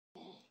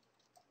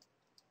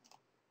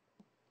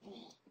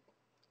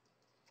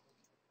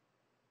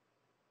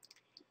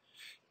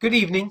Good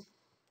evening.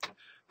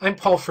 I'm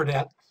Paul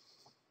Fredette,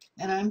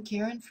 And I'm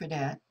Karen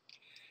Fredette.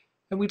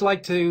 and we'd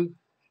like to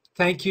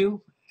thank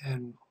you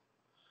and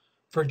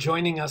for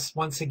joining us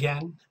once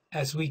again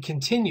as we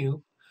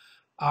continue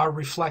our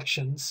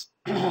reflections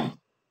on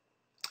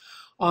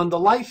the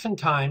life and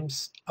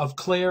times of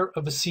Clare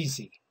of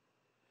Assisi,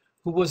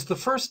 who was the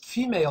first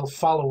female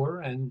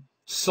follower and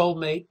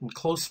soulmate and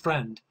close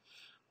friend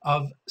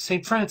of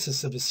St.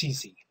 Francis of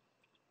Assisi.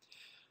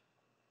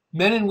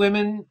 Men and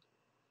women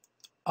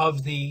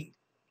of the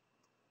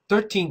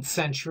 13th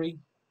century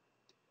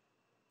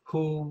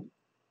who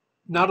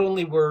not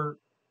only were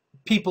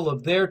people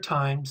of their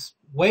times,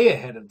 way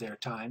ahead of their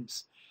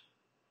times,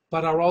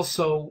 but are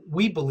also,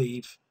 we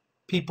believe,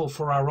 people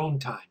for our own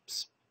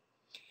times.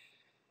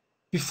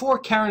 Before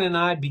Karen and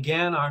I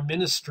began our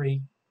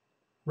ministry,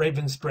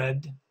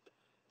 Ravensbread,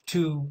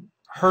 to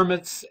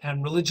hermits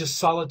and religious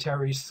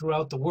solitaries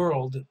throughout the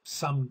world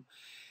some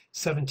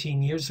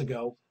 17 years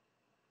ago,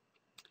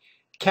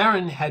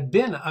 Karen had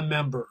been a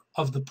member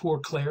of the Poor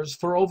Clares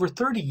for over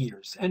 30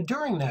 years, and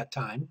during that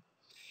time,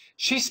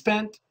 she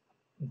spent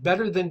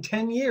better than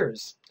 10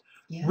 years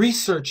Yes.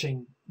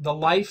 researching the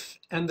life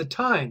and the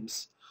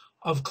times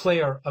of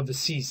Clare of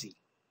Assisi.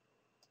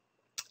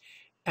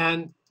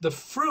 And the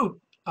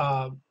fruit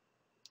of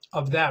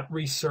that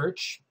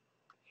research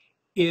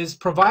is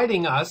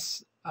providing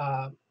us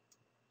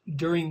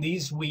during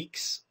these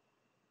weeks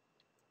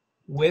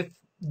with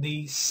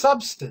the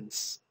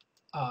substance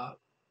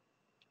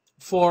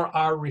for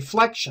our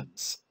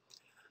reflections.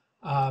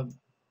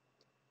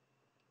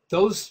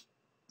 Those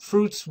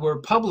fruits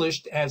were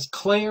published as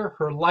Clare,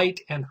 Her Light,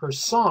 and Her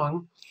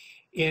Song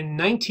in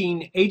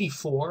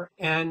 1984,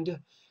 and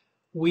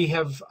we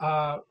have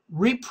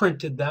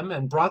reprinted them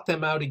and brought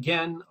them out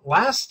again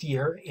last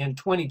year in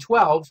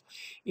 2012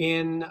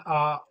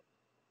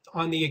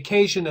 on the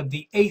occasion of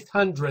the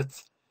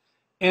 800th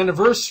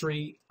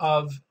anniversary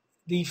of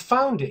the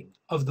founding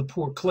of the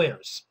Poor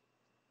Clares.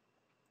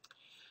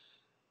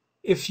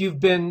 If you've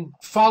been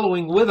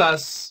following with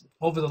us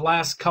over the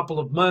last couple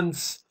of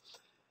months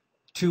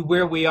to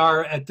where we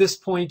are at this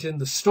point in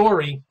the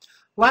story,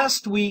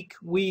 last week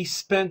we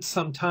spent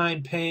some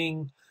time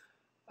paying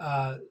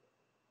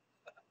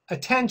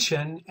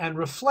attention and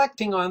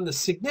reflecting on the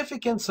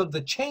significance of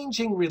the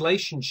changing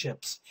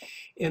relationships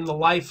in the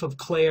life of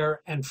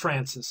Clare and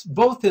Francis,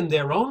 both in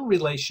their own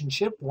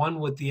relationship, one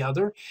with the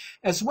other,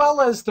 as well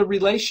as the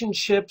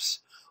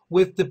relationships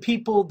with the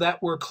people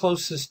that were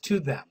closest to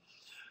them.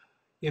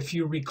 If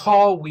you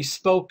recall, we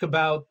spoke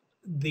about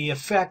the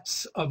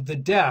effects of the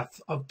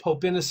death of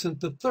Pope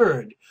Innocent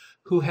III,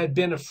 who had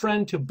been a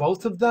friend to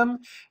both of them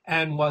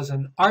and was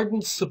an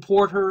ardent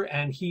supporter,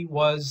 and he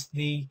was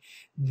the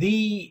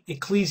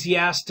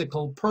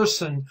ecclesiastical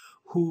person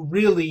who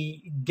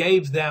really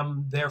gave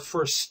them their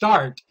first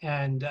start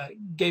and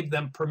gave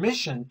them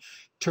permission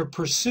to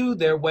pursue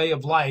their way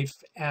of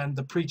life and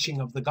the preaching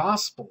of the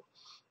gospel.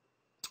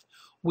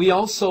 We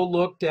also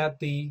looked at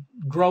the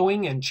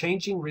growing and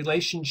changing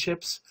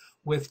relationships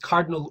with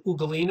Cardinal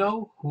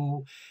Ugolino,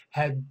 who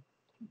had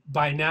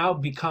by now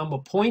become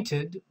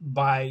appointed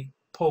by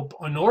Pope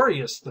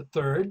Honorius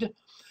III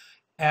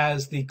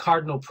as the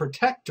cardinal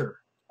protector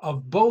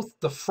of both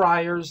the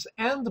friars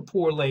and the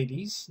poor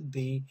ladies,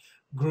 the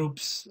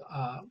groups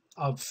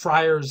of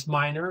friars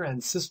minor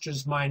and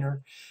sisters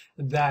minor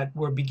that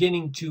were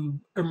beginning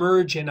to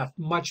emerge in a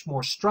much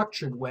more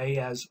structured way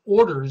as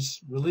orders,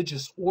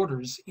 religious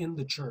orders in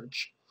the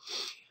church.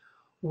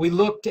 We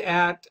looked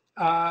at,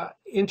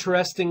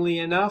 interestingly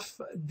enough,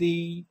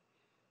 the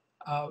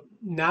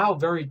now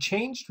very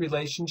changed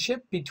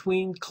relationship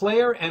between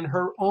Clare and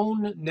her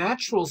own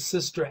natural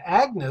sister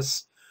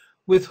Agnes,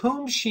 with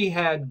whom she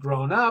had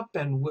grown up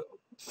and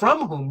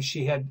from whom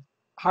she had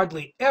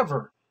hardly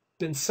ever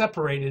been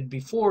separated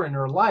before in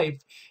her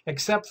life,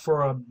 except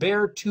for a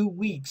bare 2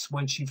 weeks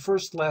when she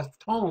first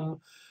left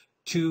home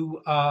to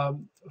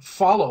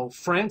follow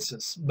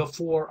Francis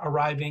before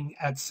arriving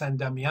at San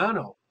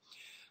Damiano.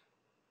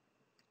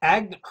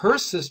 Her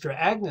sister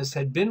Agnes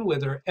had been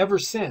with her ever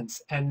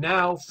since, and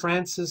now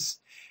Francis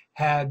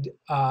had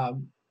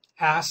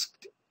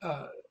asked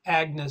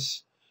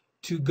Agnes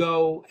to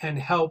go and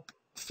help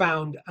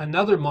found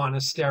another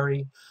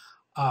monastery,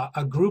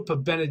 a group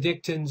of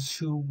Benedictines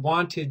who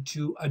wanted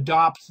to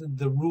adopt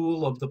the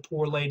rule of the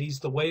poor ladies,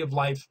 the way of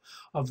life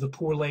of the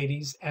poor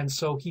ladies, and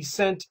so he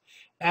sent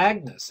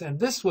Agnes, and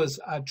this was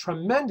a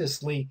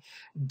tremendously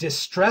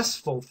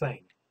distressful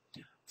thing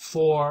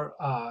for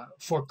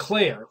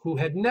Clare, who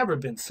had never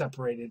been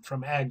separated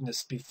from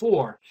Agnes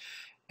before.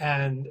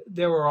 And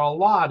there were a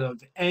lot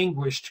of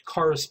anguished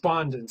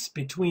correspondence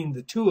between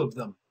the two of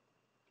them.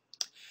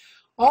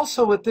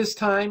 Also at this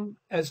time,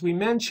 as we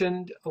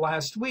mentioned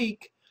last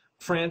week,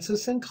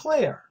 Francis and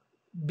Clare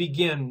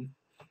begin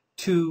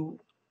to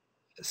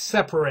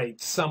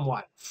separate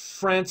somewhat.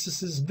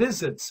 Francis's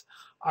visits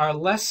are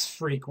less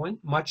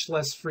frequent, much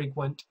less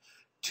frequent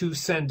to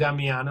San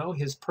Damiano,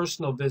 his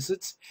personal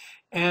visits,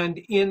 and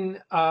in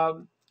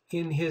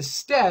his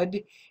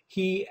stead,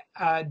 he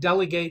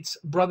delegates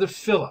Brother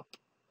Philip,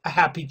 a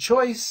happy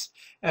choice,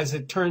 as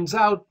it turns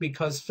out,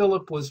 because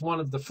Philip was one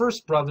of the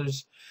first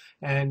brothers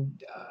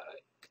and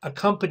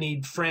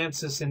accompanied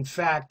Francis, in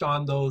fact,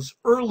 on those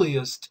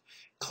earliest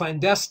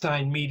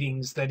clandestine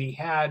meetings that he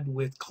had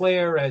with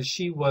Clare as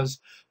she was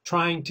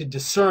trying to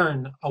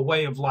discern a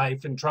way of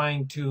life and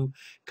trying to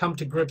come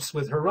to grips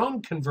with her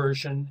own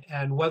conversion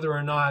and whether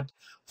or not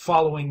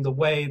following the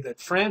way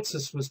that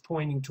Francis was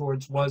pointing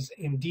towards was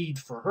indeed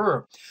for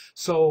her.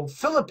 So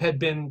Philip had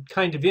been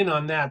kind of in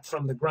on that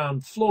from the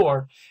ground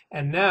floor,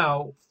 and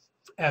now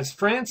as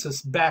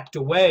Francis backed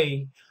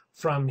away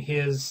from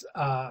his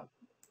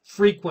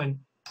frequent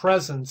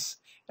presence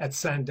at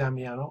San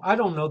Damiano. I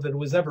don't know that it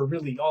was ever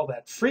really all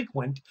that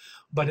frequent,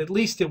 but at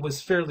least it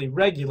was fairly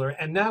regular.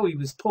 And now he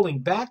was pulling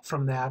back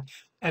from that,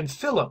 and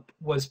Philip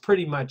was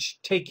pretty much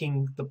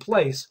taking the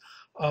place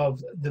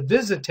of the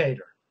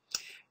visitator.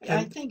 And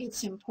I think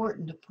it's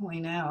important to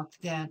point out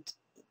that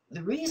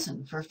the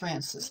reason for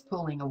Francis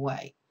pulling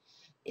away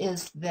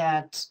is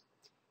that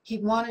he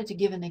wanted to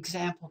give an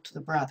example to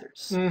the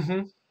brothers.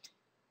 Mm-hmm.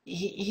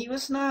 He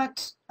was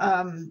not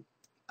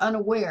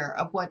unaware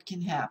of what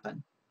can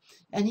happen,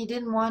 and he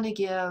didn't want to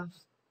give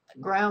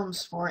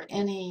grounds for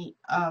any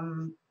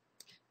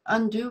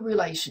undue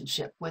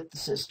relationship with the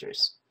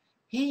sisters.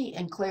 He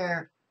and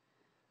Clare,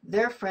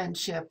 their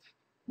friendship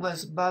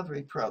was above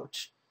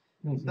reproach,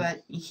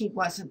 but he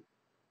wasn't.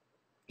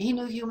 He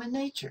knew human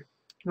nature.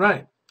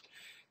 Right.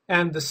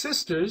 And the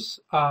sisters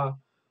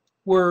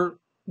were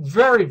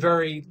very,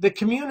 very, the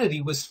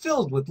community was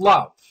filled with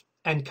love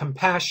and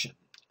compassion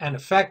and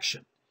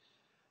affection.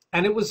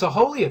 And it was a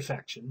holy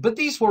affection. But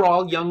these were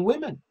all young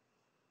women.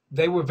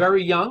 They were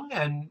very young,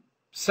 and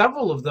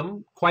several of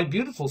them quite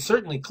beautiful.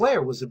 Certainly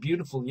Clare was a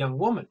beautiful young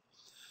woman.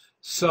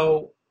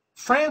 So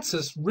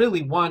Francis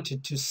really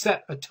wanted to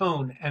set a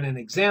tone and an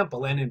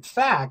example, and in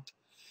fact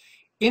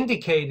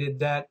indicated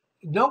that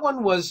no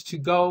one was to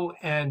go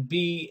and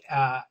be,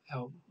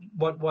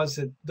 what was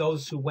it,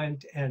 those who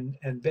went and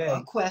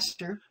begged? A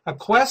quester. A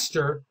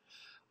quester.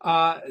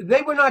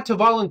 They were not to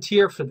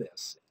volunteer for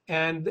this.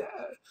 And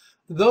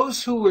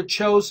those who were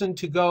chosen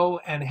to go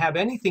and have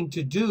anything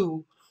to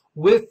do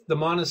with the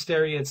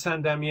monastery at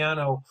San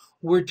Damiano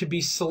were to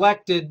be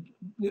selected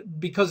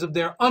because of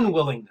their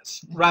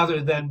unwillingness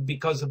rather than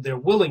because of their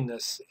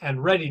willingness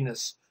and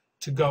readiness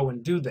to go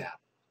and do that.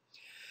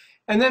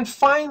 And then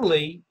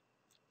finally,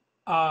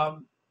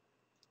 in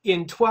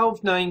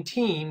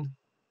 1219,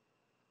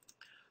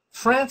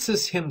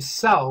 Francis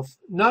himself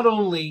not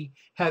only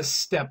has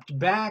stepped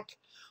back,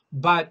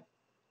 but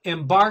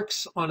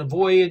embarks on a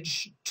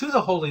voyage to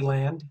the Holy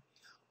Land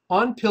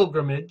on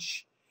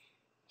pilgrimage.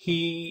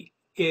 He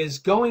is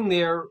going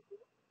there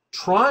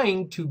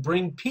trying to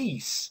bring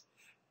peace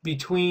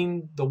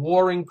between the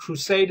warring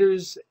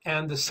Crusaders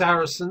and the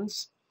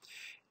Saracens.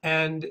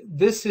 And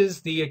this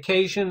is the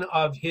occasion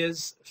of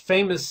his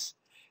famous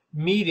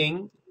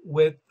meeting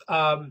with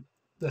the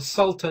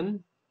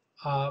Sultan,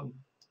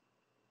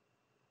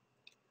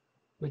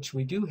 which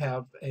we do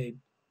have a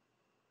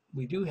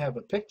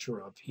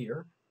picture of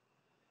here.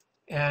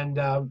 And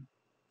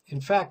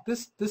in fact,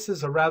 this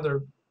is a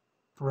rather,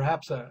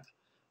 perhaps a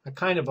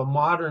kind of a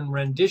modern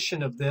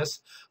rendition of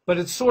this, but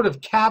it sort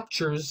of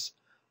captures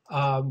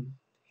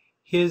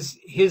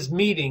his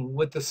meeting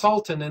with the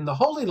Sultan in the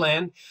Holy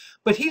Land.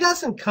 But he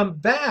doesn't come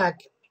back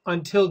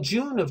until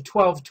June of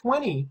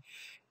 1220.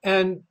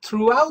 And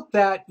throughout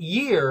that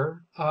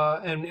year,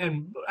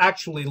 and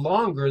actually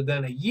longer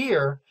than a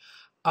year,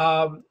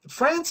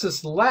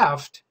 Francis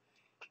left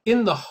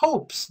in the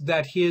hopes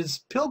that his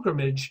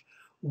pilgrimage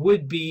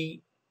would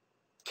be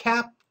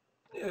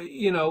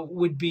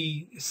would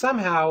be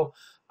somehow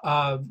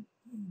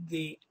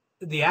the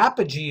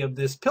apogee of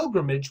this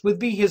pilgrimage would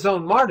be his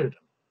own martyrdom.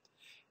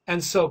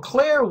 And so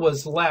Clare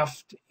was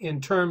left in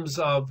terms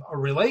of a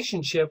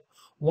relationship,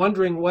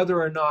 wondering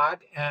whether or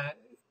not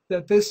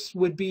that this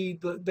would be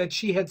that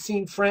she had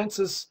seen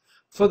Francis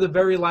for the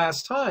very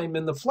last time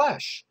in the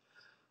flesh.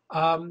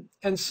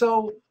 And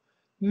so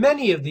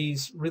many of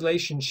these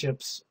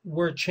relationships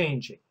were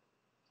changing.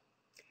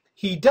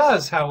 He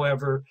does,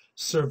 however,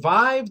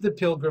 survive the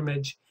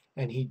pilgrimage,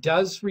 and he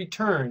does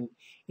return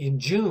in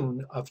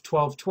June of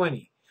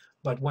 1220.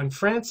 But when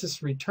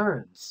Francis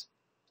returns,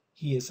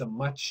 he is a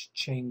much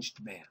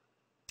changed man.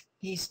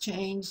 He's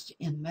changed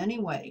in many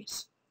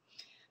ways.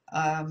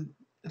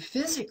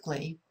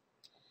 Physically,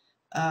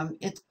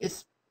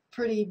 it's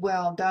pretty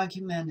well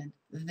documented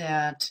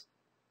that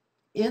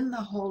in the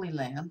Holy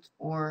Land,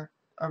 or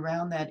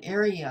around that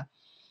area,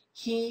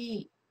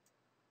 he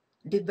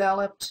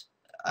developed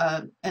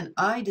an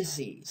eye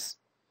disease,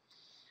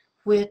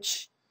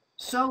 which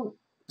so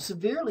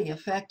severely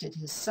affected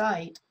his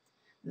sight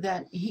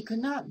that he could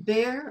not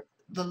bear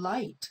the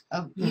light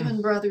of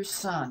even brother's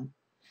sun.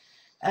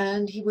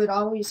 And he would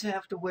always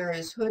have to wear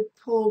his hood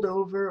pulled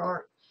over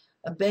or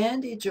a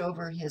bandage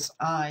over his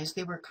eyes.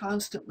 They were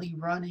constantly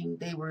running.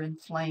 They were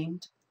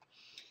inflamed.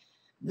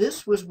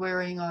 This was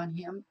wearing on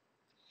him.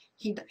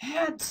 He'd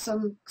had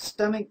some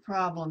stomach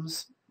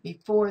problems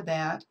before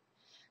that,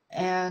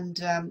 and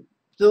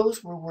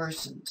those were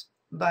worsened.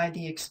 by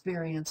the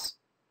experience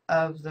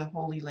of the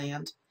Holy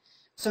Land.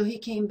 So he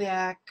came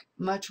back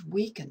much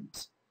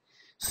weakened,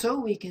 so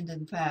weakened,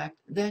 in fact,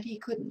 that he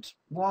couldn't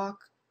walk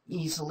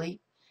easily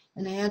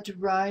and had to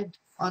ride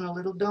on a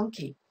little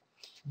donkey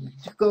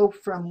to go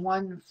from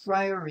one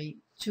friary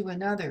to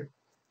another.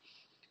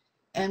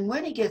 And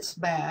when he gets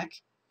back,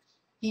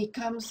 he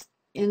comes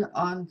in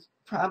on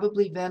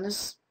probably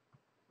Venice,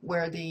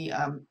 where the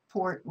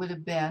port would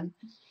have been,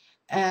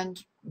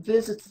 and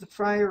visits the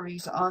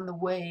friaries on the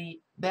way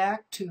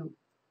back to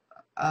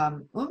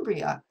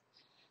Umbria,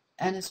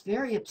 and is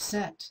very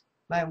upset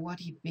by what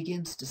he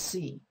begins to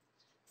see.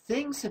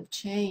 Things have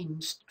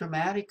changed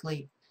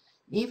dramatically,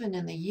 even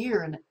in the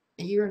year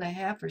and a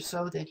half or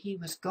so that he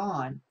was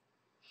gone.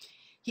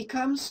 He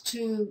comes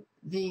to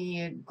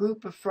the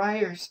group of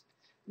friars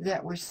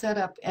that were set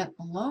up at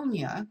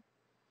Bologna,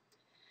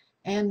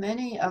 and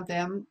many of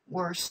them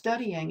were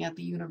studying at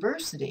the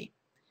university.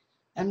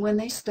 And when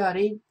they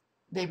studied,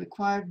 they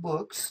required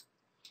books.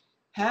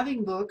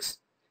 Having books,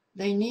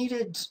 they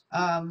needed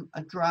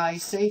a dry,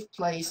 safe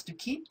place to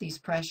keep these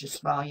precious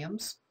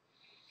volumes,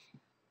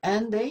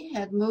 and they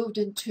had moved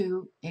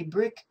into a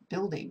brick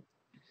building.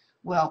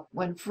 Well,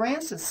 when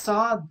Francis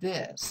saw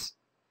this,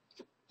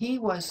 he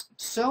was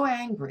so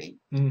angry,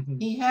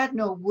 he had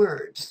no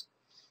words.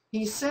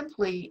 He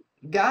simply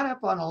got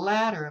up on a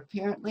ladder,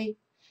 apparently,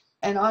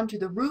 and onto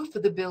the roof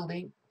of the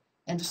building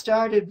and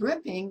started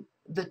ripping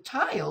the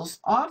tiles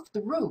off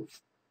the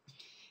roof.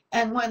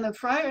 And when the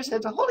friar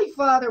said, "Holy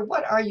Father,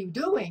 what are you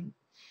doing?"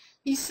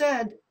 he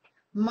said,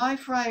 "My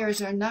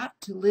friars are not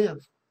to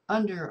live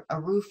under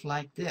a roof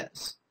like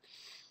this.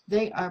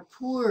 They are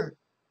poor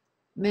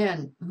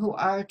men who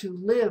are to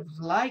live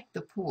like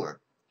the poor."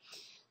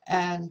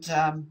 And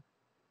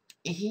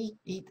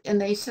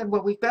they said,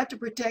 "Well, we've got to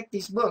protect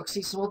these books."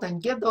 He said, "Well, then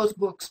give those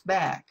books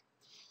back.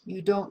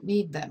 You don't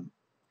need them.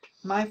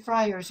 My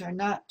friars are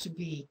not to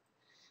be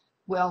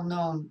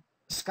well-known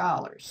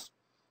scholars.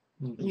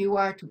 You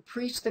are to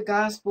preach the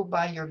gospel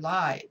by your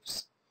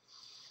lives."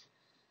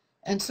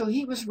 And so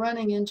he was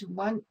running into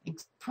one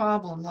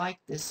problem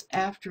like this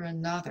after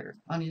another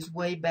on his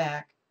way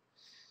back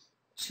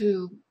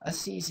to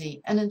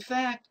Assisi. And in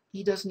fact,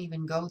 he doesn't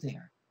even go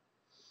there.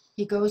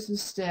 He goes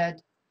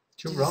instead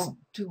to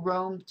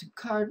Rome, to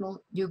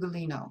Cardinal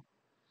Ugolino.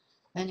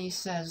 And he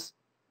says,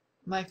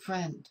 "My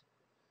friend,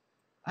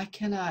 I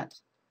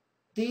cannot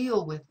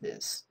deal with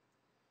this.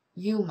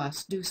 You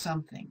must do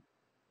something.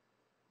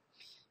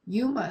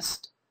 You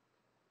must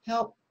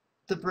help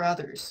the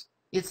brothers.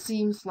 It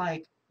seems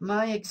like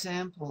my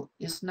example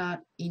is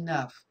not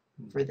enough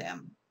for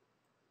them."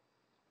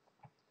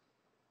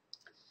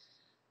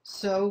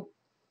 So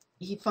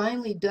he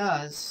finally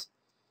does,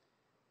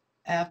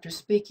 after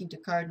speaking to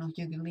Cardinal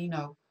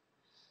Ugolino,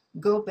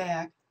 go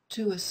back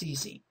to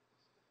Assisi.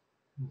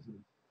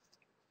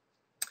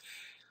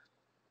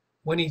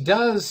 When he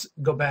does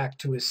go back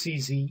to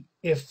Assisi,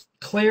 if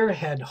Clare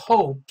had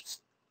hoped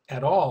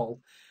at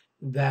all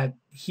that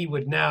he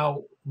would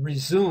now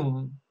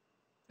resume,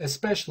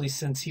 especially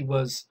since he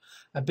was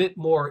a bit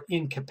more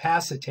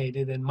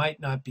incapacitated and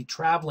might not be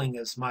traveling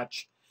as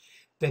much,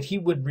 that he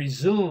would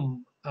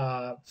resume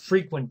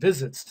frequent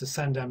visits to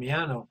San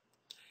Damiano,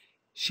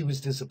 she was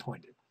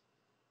disappointed.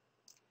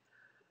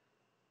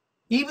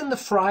 Even the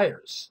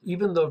friars,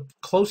 even the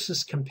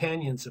closest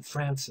companions of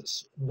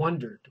Francis,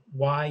 wondered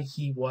why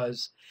he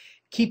was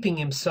keeping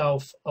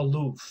himself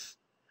aloof.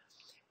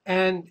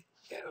 And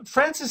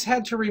Francis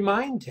had to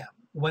remind him,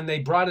 when they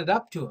brought it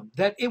up to him,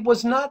 that it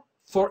was not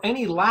for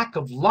any lack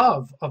of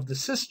love of the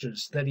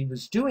sisters that he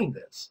was doing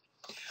this,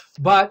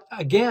 but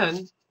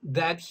again,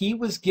 that he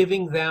was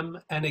giving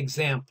them an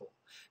example,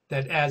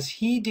 that as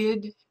he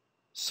did,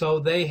 so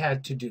they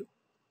had to do.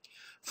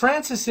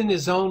 Francis, in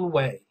his own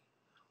way,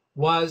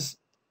 was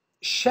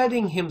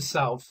shedding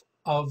himself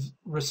of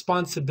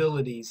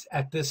responsibilities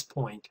at this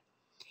point.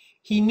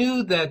 He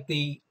knew that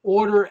the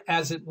order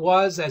as it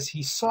was, as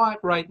he saw it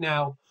right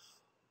now,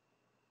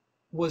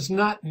 was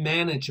not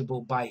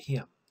manageable by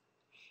him.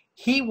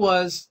 He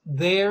was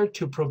there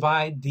to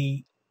provide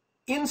the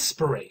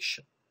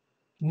inspiration,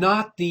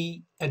 not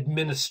the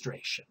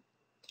administration.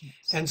 Yes.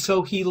 And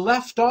so he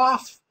left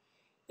off,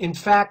 in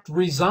fact,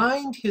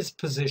 resigned his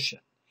position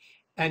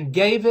and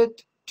gave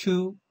it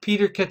to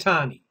Peter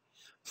Catani.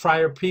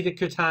 Friar Peter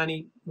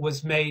Catani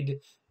was made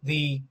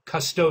the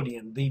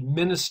custodian, the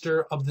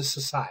minister of the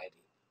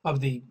society, of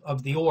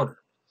the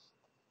order.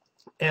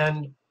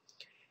 And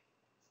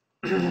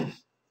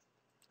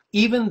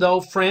even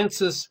though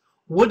Francis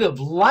would have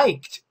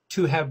liked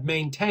to have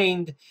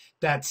maintained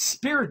that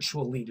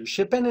spiritual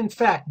leadership, and in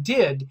fact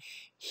did,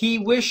 he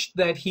wished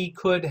that he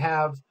could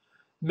have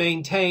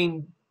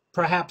maintained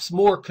perhaps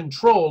more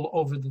control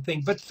over the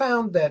thing, but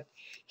found that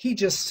he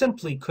just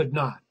simply could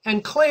not.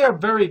 And Clare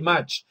very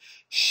much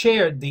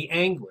shared the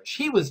anguish.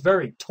 He was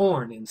very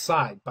torn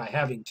inside by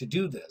having to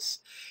do this.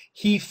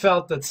 He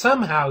felt that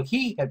somehow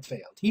he had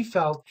failed. He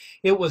felt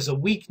it was a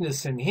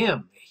weakness in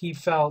him. He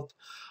felt,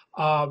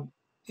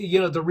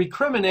 the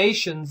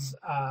recriminations,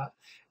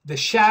 the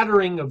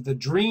shattering of the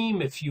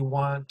dream, if you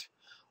want,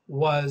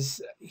 was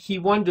he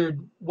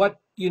wondered what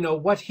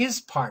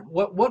his part,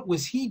 what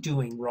was he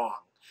doing wrong?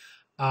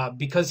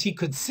 Because he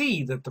could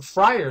see that the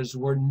friars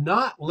were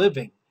not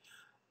living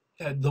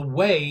the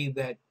way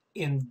that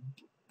in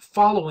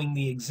following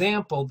the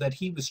example that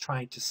he was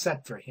trying to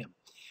set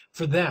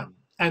for them.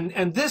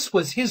 And this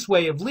was his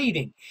way of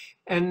leading.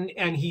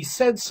 And he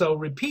said so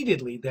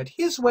repeatedly, that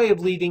his way of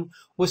leading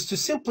was to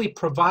simply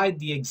provide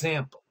the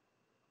example.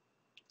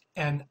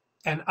 And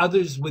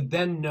others would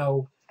then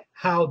know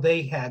how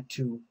they had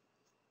to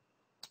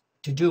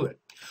do it.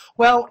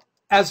 Well,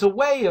 as a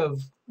way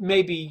of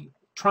maybe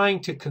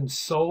trying to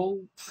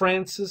console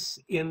Francis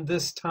in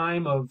this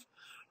time of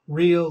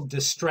real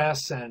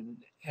distress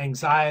and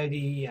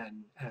anxiety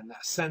and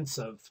a sense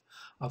of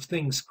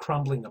things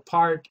crumbling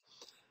apart,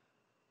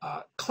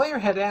 Clare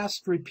had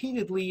asked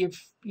repeatedly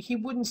if he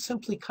wouldn't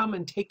simply come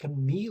and take a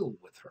meal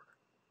with her.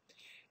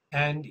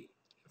 And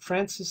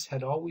Francis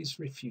had always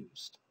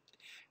refused.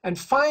 And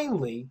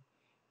finally,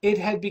 it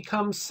had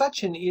become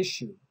such an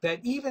issue that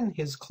even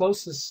his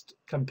closest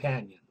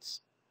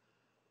companions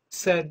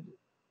said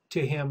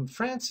to him,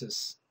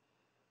 "Francis,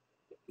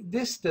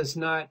 this is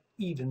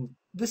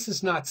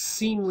not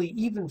seemly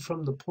even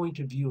from the point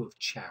of view of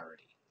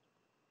charity.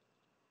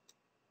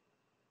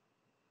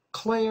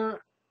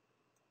 Clare,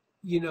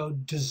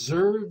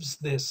 deserves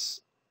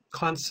this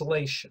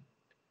consolation,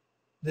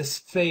 this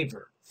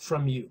favor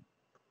from you.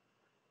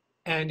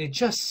 And it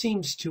just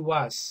seems to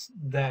us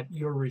that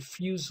your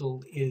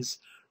refusal is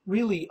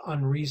really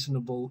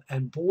unreasonable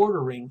and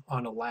bordering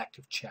on a lack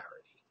of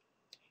charity."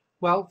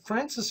 Well,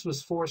 Francis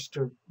was forced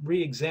to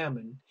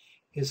re-examine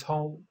his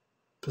whole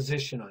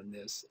position on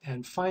this,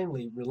 and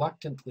finally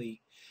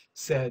reluctantly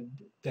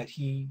said that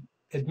he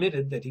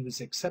admitted that he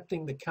was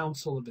accepting the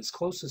counsel of his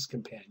closest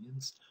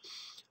companions,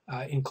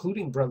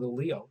 including Brother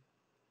Leo,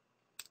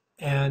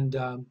 and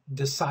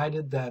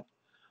decided that,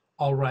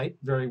 all right,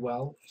 very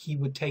well, he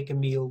would take a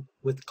meal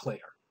with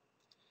Clare.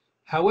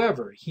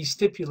 However, he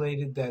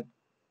stipulated that,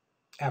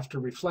 after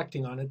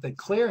reflecting on it, that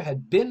Clare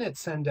had been at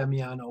San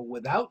Damiano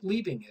without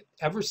leaving it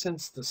ever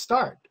since the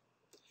start.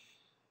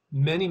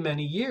 Many,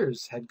 many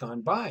years had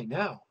gone by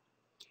now.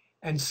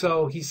 And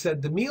so he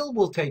said, the meal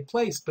will take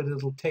place, but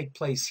it'll take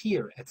place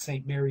here at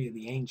St. Mary of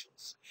the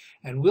Angels.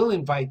 And we'll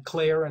invite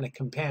Clare and a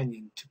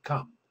companion to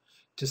come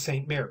to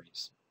St.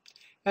 Mary's.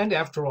 And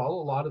after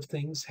all, a lot of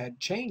things had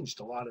changed.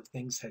 A lot of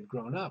things had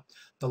grown up.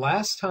 The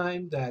last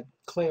time that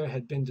Clare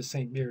had been to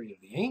St. Mary of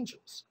the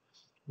Angels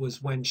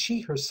was when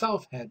she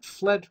herself had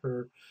fled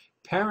her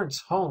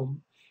parents'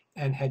 home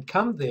and had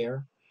come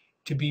there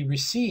to be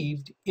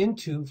received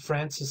into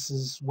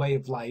Francis's way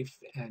of life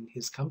and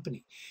his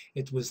company.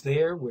 It was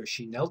there where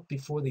she knelt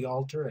before the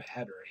altar,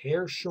 had her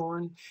hair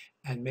shorn,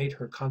 and made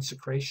her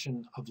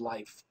consecration of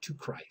life to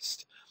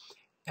Christ.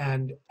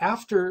 And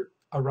after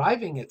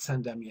arriving at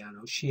San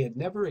Damiano, she had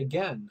never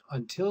again,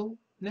 until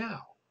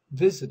now,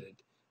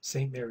 visited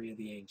St. Mary of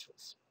the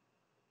Angels.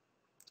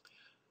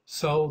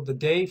 So the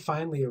day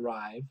finally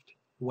arrived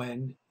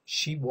when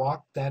she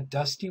walked that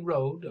dusty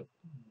road,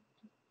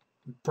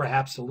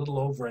 perhaps a little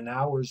over an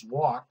hour's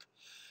walk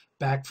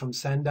back from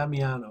San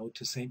Damiano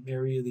to St.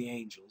 Mary of the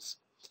Angels,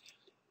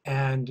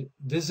 and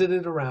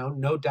visited around.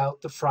 No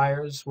doubt the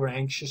friars were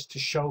anxious to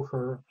show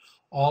her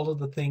all of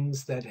the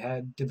things that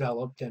had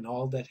developed and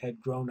all that had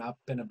grown up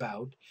and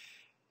about.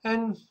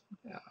 And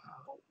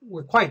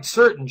we're quite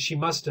certain she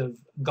must have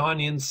gone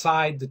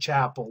inside the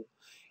chapel,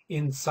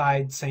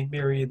 inside St.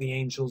 Mary of the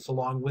Angels,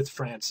 along with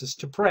Francis,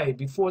 to pray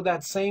before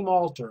that same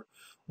altar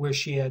where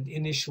she had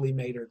initially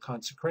made her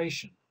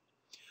consecration.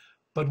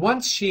 But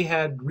once she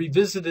had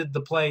revisited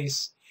the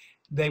place,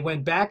 they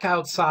went back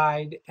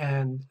outside,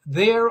 and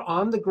there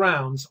on the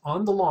grounds,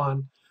 on the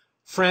lawn,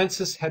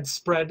 Francis had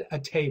spread a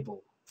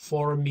table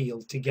for a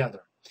meal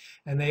together.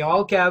 And they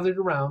all gathered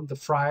around, the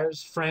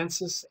friars,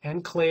 Francis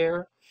and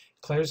Clare,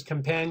 Clare's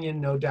companion,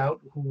 no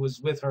doubt, who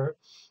was with her.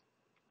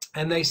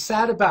 And they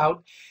sat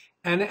about,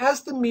 and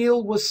as the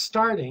meal was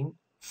starting,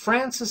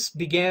 Francis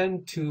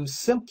began to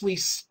simply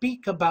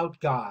speak about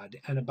God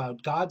and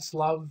about God's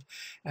love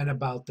and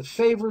about the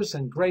favors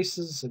and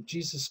graces of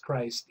Jesus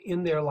Christ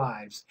in their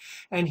lives.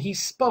 And he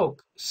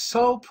spoke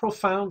so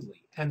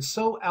profoundly and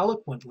so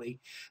eloquently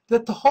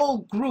that the whole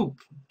group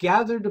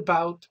gathered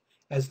about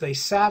as they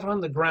sat on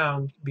the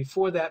ground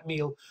before that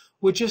meal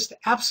were just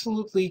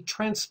absolutely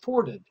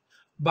transported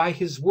by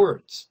his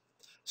words.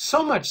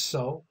 So much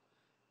so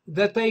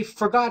that they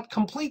forgot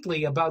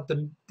completely about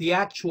the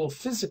actual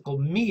physical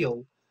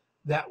meal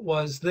that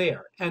was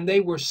there. And they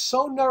were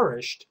so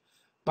nourished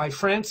by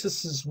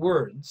Francis's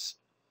words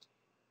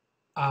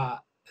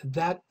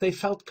that they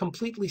felt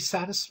completely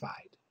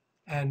satisfied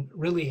and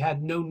really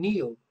had no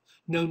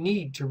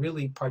need to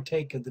really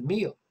partake of the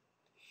meal.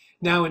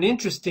 Now, an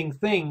interesting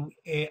thing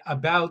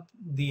about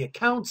the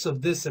accounts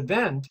of this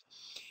event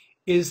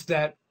is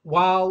that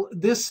while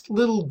this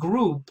little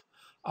group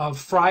of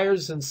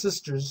friars and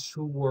sisters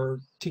who were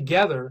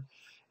together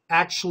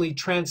actually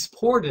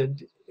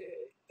transported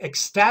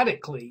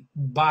ecstatically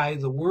by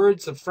the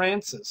words of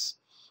Francis,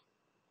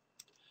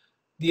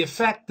 the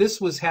effect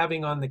this was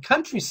having on the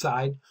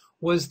countryside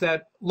was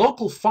that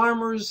local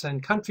farmers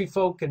and country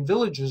folk and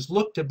villagers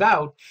looked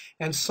about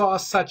and saw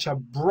such a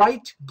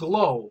bright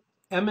glow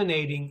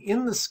emanating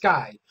in the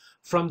sky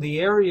from the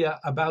area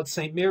about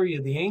St. Mary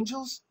of the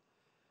Angels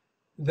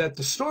that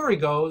the story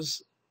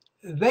goes,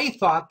 they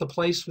thought the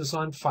place was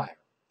on fire.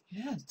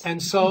 Yes.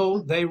 And so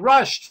they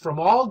rushed from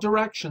all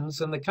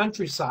directions in the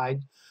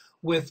countryside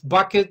with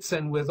buckets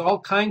and with all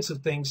kinds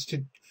of things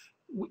to,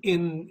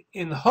 in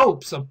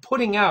hopes of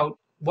putting out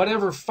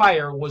whatever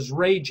fire was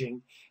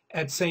raging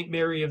at St.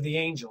 Mary of the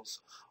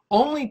Angels,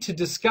 only to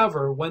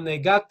discover when they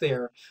got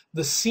there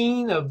the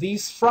scene of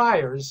these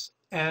friars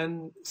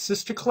and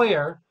Sister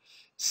Clare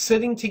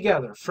sitting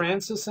together,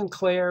 Francis and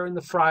Clare and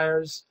the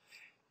friars,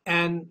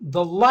 and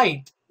the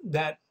light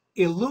that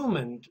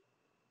illumined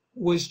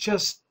was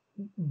just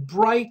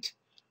bright,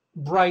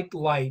 bright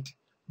light,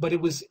 but it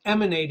was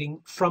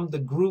emanating from the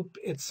group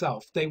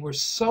itself. They were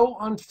so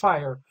on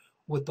fire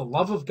with the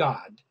love of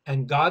God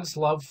and God's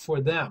love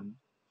for them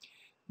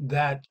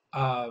that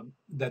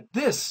that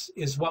this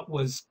is what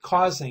was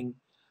causing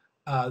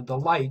the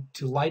light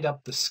to light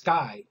up the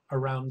sky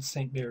around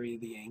St. Mary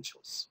of the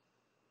Angels.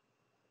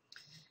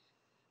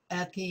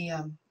 At the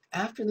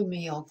after the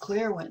meal,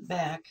 Clare went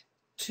back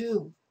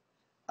to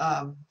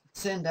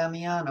San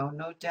Damiano,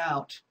 no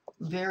doubt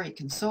very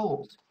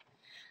consoled.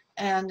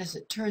 And as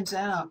it turns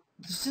out,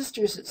 the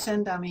sisters at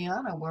San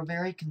Damiano were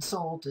very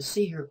consoled to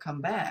see her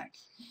come back,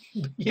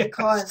 Yes.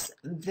 because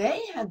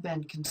they had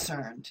been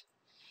concerned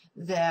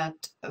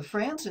that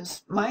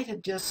Francis might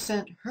have just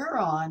sent her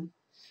on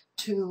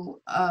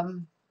to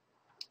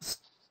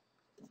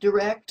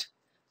direct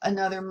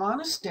another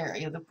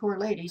monastery of the poor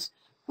ladies,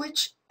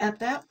 which at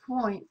that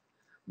point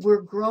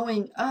were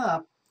growing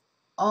up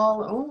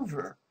all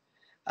over.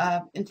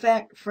 In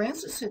fact,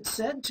 Francis had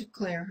said to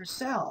Clare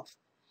herself,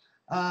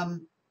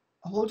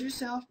 hold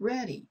yourself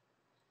ready.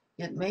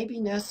 It may be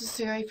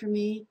necessary for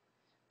me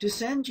to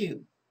send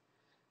you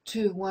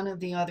to one of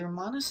the other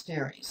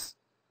monasteries,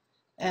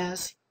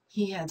 as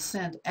he had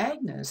sent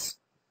Agnes,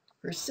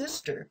 her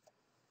sister.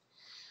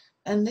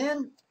 And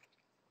then,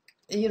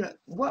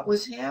 what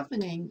was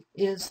happening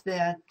is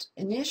that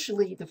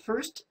initially the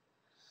first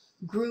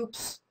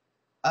groups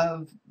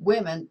of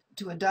women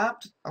to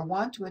adopt or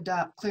want to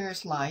adopt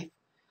Clare's life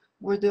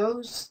were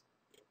those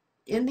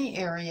in the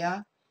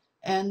area,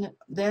 and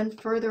then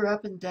further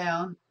up and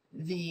down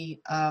the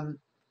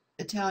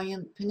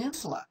Italian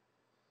peninsula.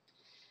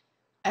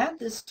 At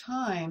this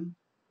time,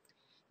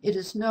 it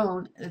is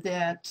known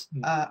that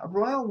a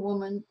royal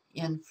woman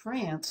in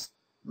France,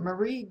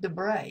 Marie de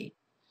Bray,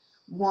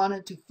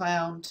 wanted to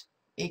found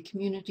a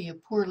community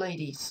of poor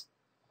ladies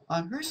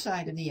on her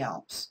side of the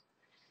Alps.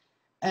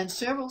 And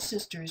several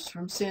sisters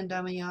from San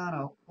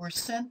Damiano were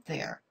sent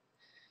there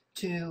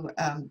to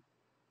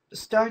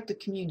start the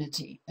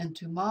community and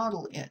to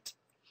model it.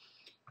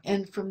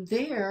 And from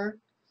there,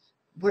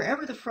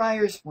 wherever the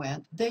friars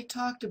went, they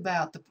talked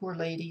about the poor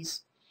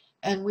ladies,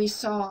 and we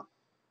saw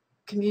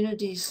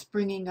communities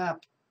springing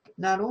up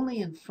not only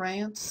in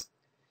France,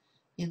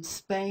 in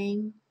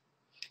Spain,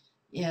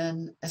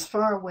 in as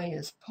far away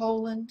as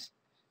Poland,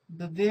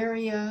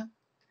 Bavaria,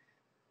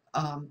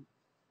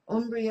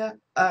 Umbria,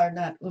 or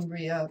not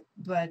Umbria,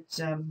 but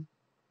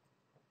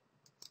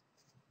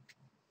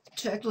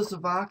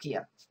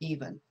Czechoslovakia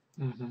even.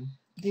 Mm-hmm.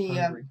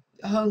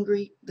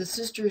 Hungary, the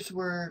sisters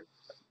were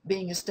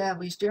being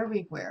established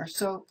everywhere.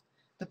 So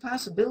the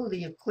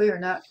possibility of Clare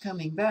not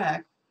coming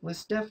back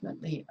was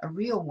definitely a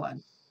real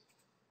one.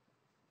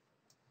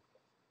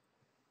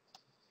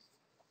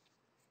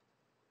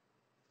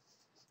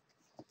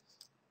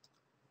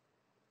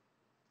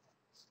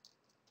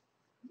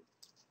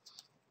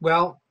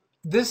 Well,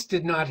 this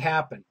did not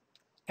happen,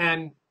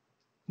 and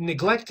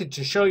neglected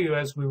to show you,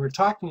 as we were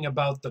talking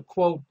about the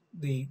quote,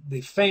 the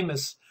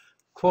famous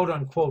quote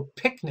unquote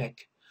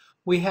picnic,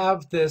 we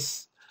have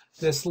this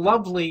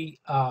lovely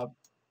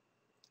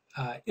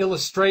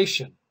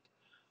illustration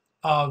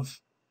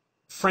of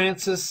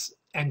Francis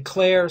and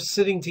Clare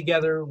sitting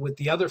together with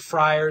the other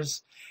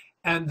friars,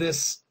 and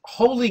this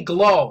holy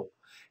glow.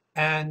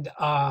 And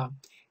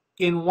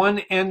in one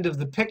end of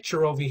the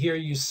picture over here,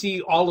 you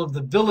see all of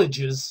the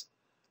villagers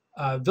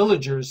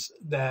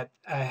that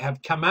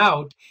have come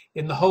out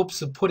in the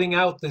hopes of putting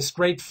out this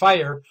great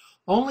fire,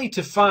 only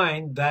to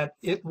find that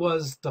it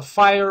was the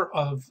fire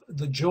of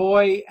the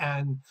joy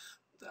and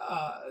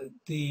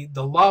the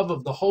love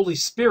of the Holy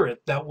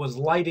Spirit that was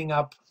lighting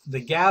up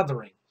the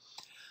gathering.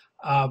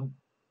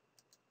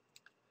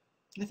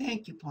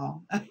 Thank you,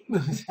 Paul. I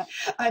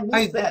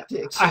missed that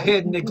picture. I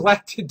had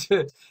neglected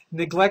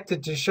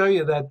to show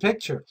you that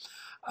picture.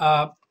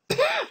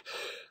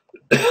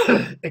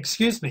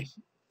 Excuse me.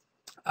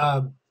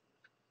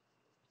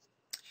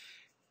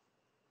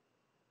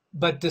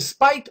 But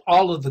despite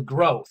all of the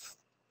growth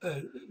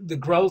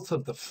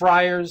of the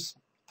friars,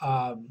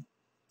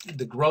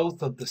 the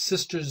growth of the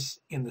sisters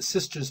in the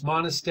sisters'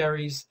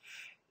 monasteries,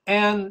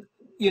 and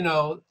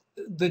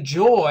the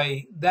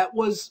joy that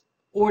was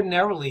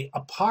ordinarily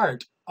a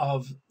part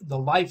of the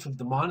life of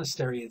the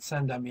monastery at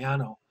San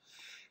Damiano,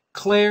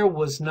 Clare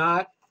was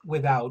not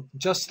without,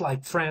 just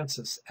like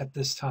Francis at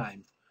this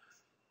time,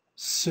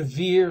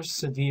 severe,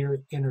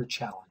 severe inner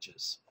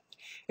challenges.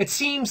 It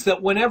seems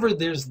that whenever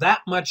there's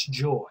that much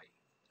joy,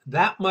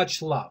 that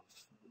much love,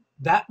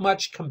 that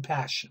much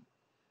compassion,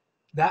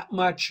 that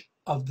much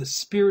of the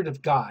Spirit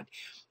of God,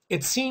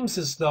 it seems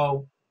as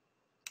though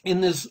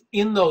in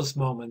those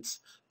moments,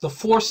 the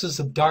forces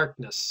of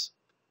darkness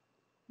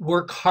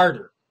work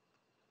harder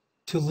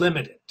to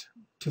limit it,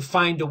 to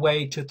find a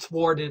way to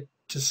thwart it,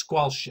 to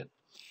squelch it.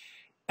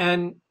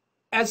 And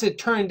as it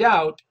turned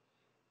out,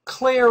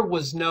 Clare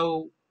was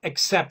no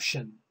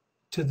exception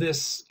to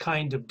this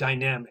kind of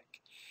dynamic.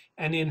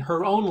 And in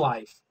her own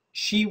life,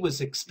 she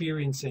was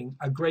experiencing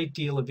a great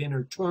deal of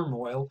inner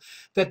turmoil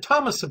that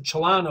Thomas of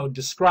Celano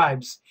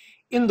describes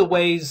in the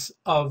ways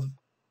of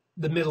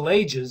the Middle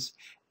Ages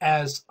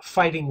as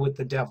fighting with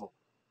the devil.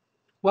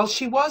 Well,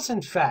 she was,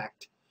 in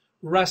fact,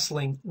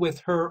 wrestling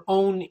with her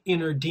own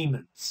inner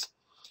demons.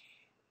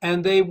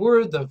 And they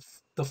were the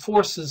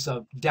forces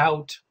of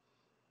doubt,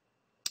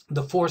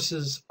 the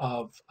forces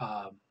of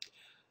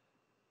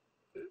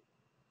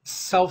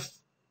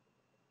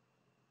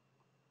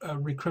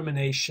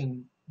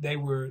self-recrimination. They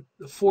were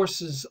the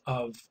forces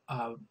of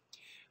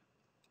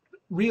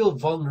real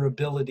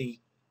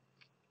vulnerability.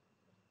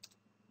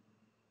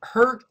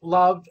 Her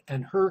love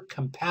and her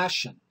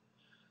compassion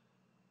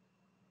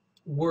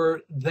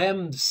were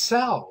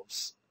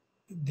themselves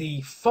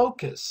the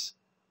focus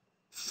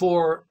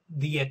for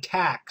the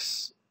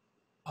attacks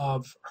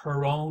of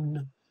her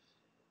own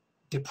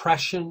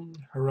depression,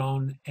 her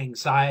own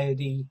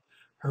anxiety,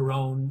 her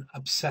own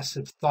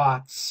obsessive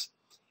thoughts.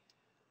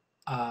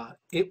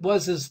 It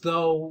was as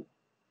though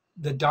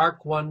the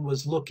Dark One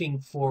was looking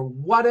for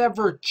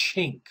whatever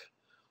chink,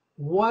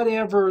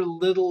 whatever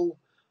little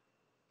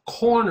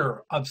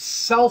corner of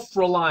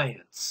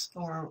self-reliance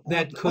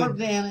that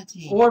could,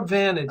 or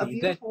vanity, a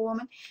beautiful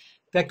woman.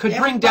 that could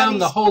bring down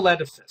the whole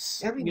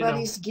edifice.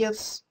 Everybody's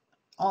gifts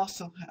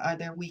also are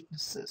their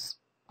weaknesses.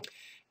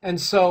 And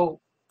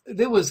so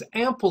there was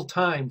ample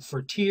time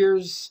for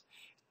tears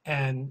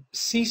and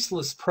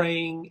ceaseless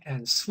praying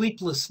and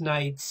sleepless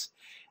nights,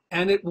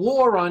 and it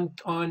wore on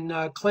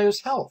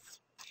Clare's health.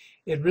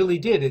 It really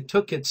did. It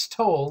took its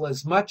toll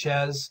as much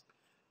as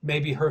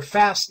maybe her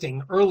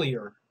fasting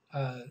earlier,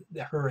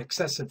 her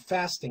excessive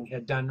fasting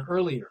had done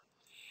earlier.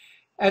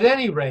 At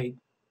any rate,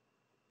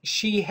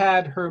 she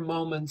had her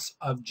moments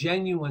of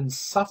genuine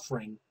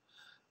suffering,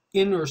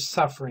 inner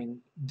suffering,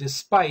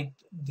 despite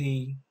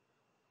the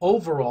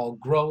overall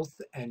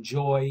growth and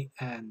joy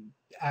and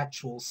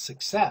actual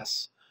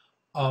success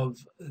of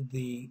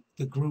the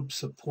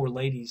groups of poor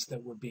ladies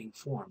that were being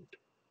formed.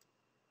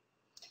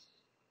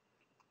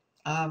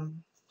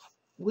 I'm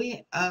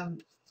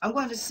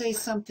going to say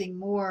something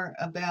more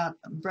about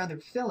Brother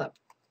Philip,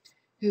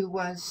 who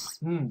was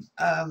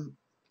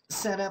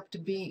set up to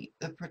be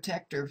the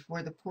protector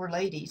for the poor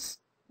ladies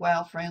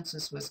while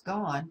Francis was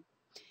gone.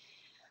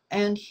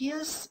 And he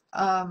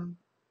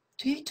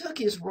took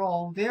his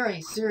role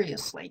very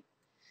seriously.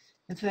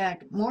 In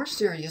fact, more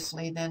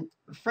seriously than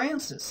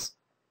Francis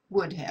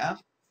would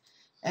have,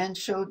 and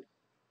showed,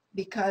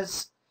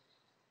 because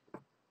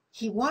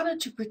he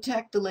wanted to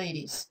protect the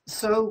ladies.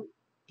 So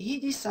he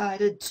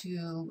decided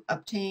to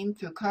obtain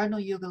through Cardinal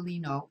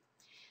Ugolino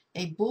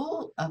a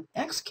bull of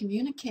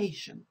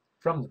excommunication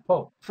from the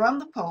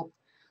Pope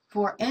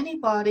for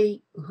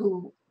anybody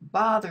who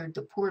bothered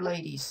the poor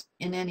ladies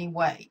in any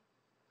way.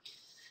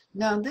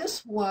 Now,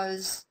 this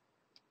was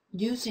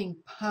using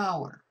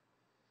power,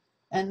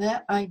 and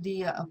that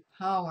idea of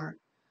power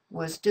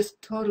was just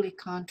totally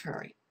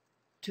contrary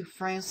to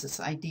Francis'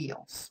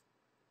 ideals.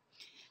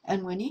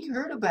 And when he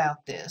heard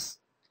about this,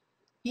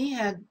 he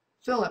had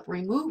Philip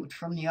removed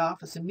from the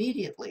office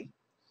immediately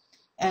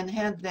and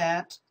had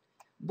that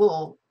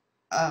bull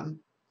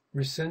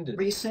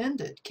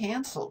rescinded,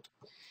 canceled.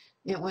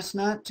 It was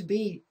not to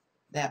be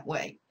that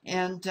way.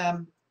 And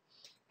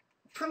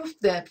proof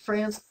that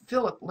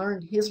Philip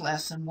learned his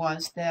lesson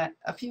was that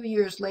a few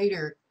years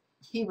later,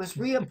 he was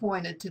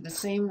reappointed to the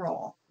same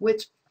role,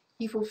 which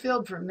he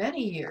fulfilled for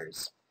many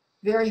years,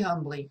 very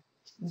humbly,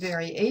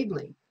 very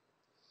ably.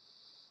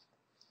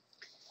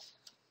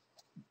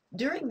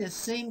 During this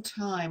same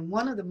time,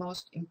 one of the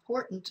most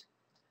important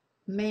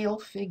male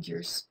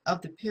figures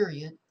of the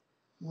period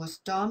was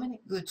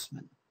Dominic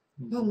Guzman,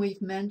 whom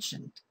we've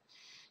mentioned.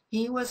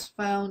 He was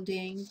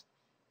founding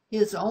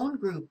his own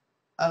group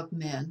of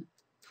men,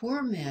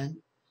 poor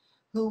men,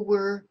 who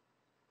were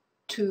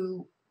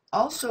to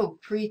also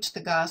preach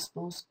the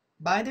Gospels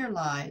by their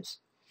lives,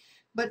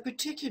 but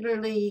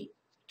particularly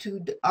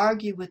to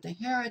argue with the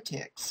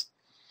heretics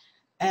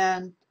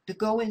and to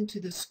go into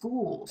the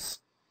schools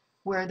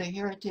where the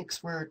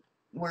heretics were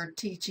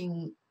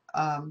teaching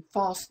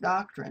false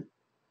doctrine.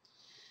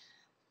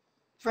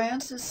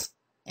 Francis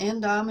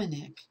and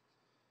Dominic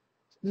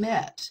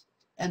met,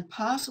 and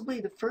possibly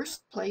the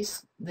first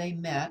place they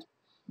met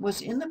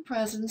was in the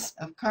presence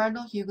of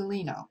Cardinal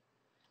Ugolino,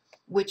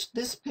 which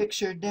this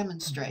picture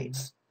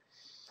demonstrates.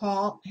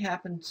 Paul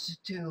happened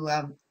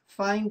to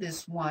find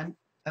this one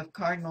of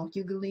Cardinal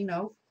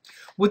Ugolino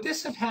Would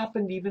this have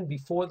happened even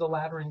before the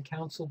Lateran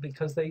Council?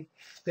 Because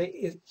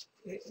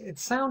it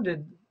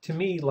sounded to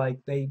me like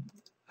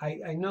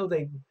I know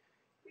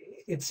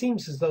it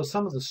seems as though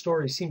some of the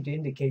stories seem to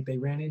indicate they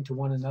ran into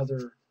one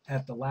another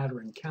at the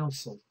Lateran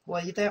Council.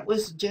 Well, that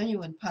was a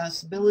genuine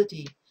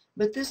possibility.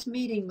 But this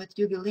meeting with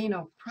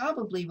Ugolino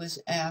probably was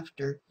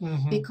after,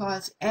 Mm-hmm.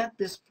 because at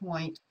this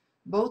point,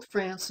 both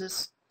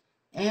Francis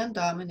and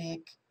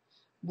Dominic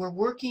were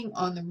working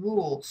on the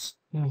rules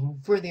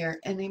Mm-hmm. for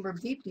and they were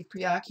deeply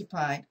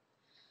preoccupied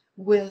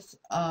with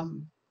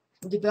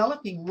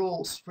developing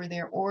rules for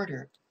their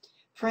order.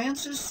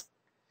 Francis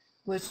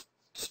was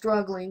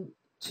struggling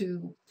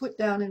to put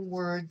down in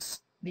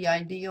words the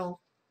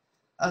ideal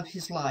of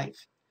his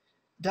life.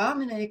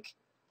 Dominic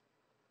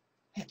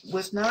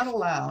was not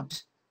allowed,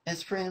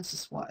 as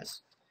Francis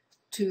was,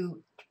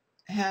 to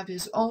have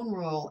his own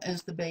rule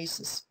as the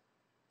basis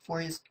for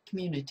his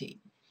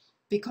community,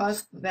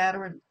 because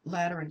the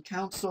Lateran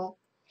Council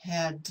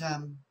had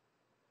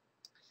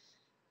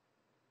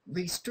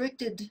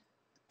restricted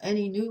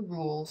any new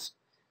rules.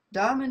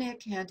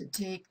 Dominic had to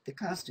take the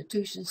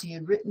constitutions he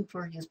had written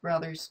for his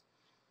brothers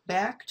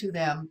back to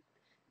them.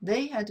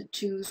 They had to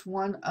choose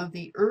one of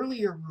the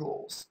earlier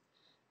rules,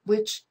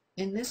 which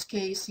in this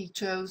case he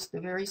chose the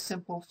very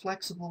simple,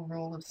 flexible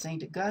rule of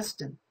St.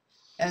 Augustine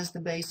as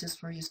the basis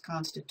for his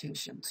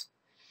constitutions,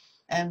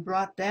 and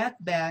brought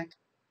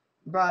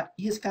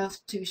his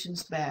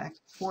constitutions back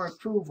for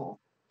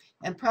approval.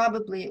 And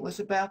probably it was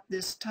about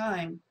this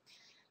time,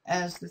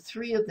 as the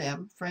three of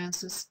them,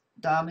 Francis,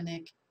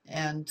 Dominic,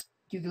 and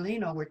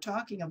Ugolino, were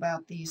talking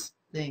about these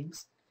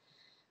things,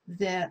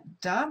 that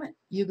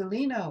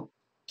Ugolino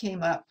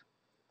came up,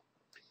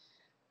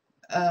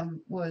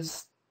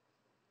 was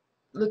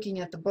looking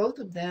at the both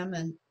of them,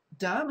 and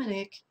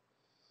Dominic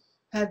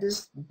had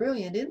this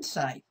brilliant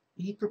insight.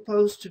 He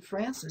proposed to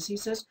Francis. He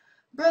says,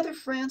 "Brother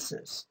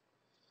Francis,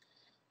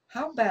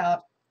 how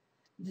about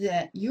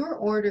that your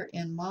order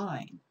and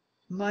mine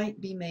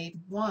might be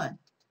made one,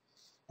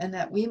 and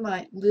that we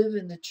might live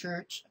in the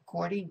church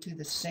according to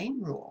the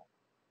same rule?"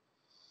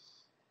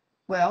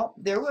 Well,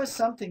 there was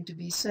something to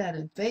be said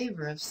in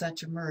favor of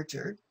such a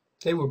merger.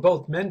 They were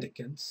both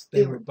mendicants.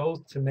 They They were were,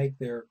 both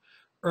to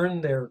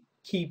earn their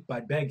keep by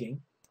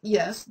begging.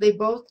 yes, they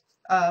both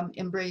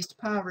embraced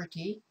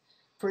poverty,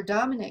 for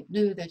Dominic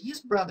knew that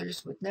his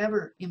brothers would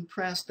never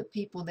impress the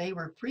people they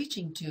were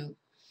preaching to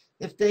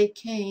if they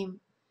came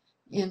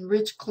in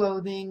rich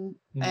clothing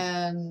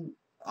and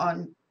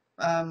on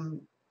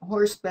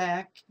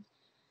horseback.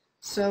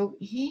 So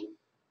he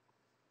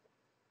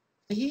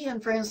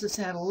and Francis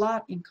had a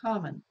lot in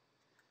common.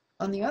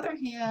 On the other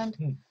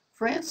hand,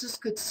 Francis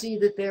could see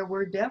that there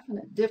were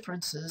definite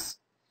differences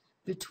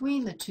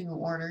between the two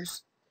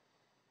orders.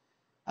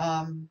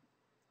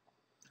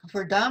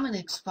 For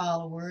Dominic's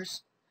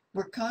followers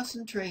were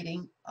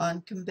concentrating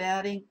on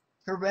combating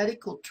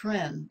heretical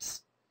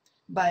trends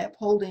by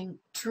upholding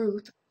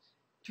truth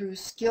through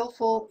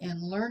skillful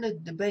and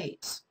learned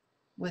debates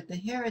with the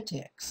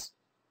heretics.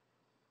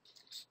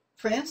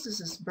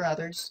 Francis's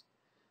brothers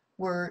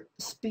were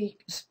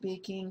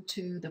speaking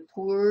to the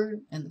poor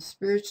and the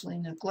spiritually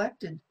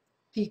neglected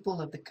people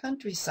of the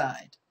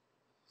countryside.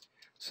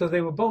 So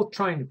they were both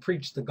trying to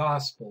preach the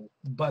gospel,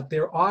 but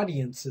their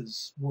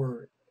audiences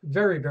were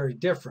very, very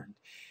different.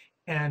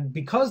 And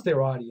because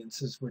their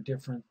audiences were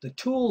different, the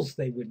tools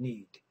they would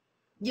need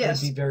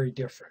would be very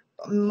different.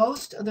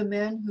 Most of the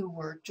men who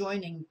were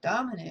joining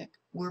Dominic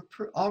were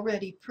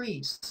already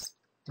priests.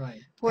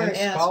 Right.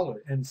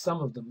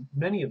 And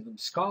many of them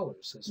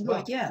scholars as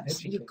well. Yes,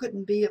 educated. You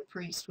couldn't be a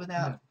priest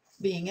without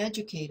being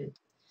educated.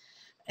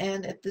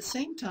 And at the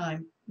same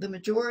time, the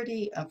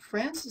majority of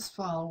Francis'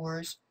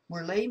 followers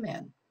were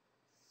laymen.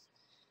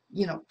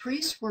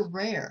 Priests were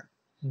rare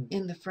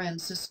in the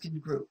Franciscan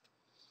group.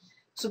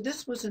 So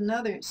this was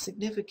another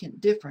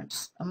significant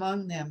difference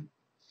among them.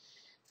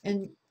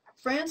 And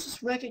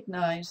Francis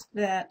recognized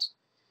that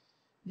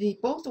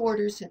both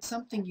orders had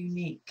something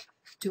unique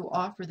to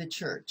offer the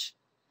church,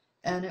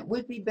 and it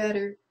would be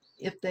better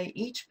if they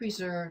each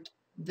preserved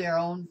their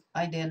own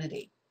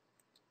identity.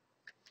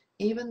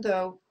 Even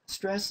though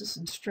stresses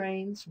and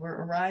strains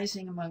were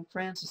arising among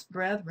Francis'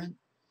 brethren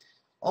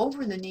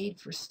over the need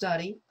for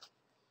study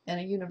and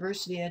a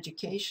university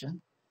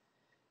education,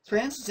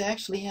 Francis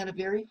actually had a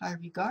very high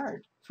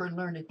regard for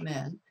learned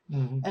men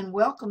and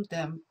welcomed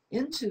them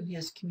into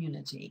his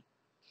community.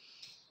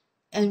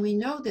 And we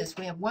know this.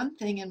 We have one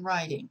thing in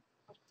writing.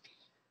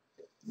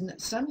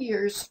 Some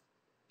years,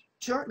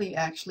 shortly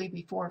actually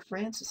before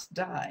Francis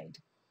died,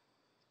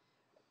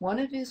 one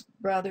of his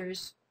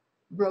brothers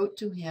wrote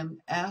to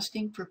him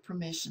asking for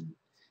permission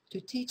to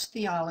teach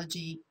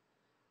theology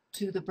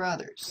to the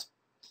brothers.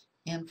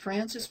 And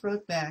Francis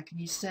wrote back and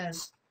he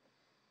says,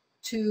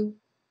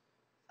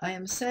 "I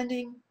am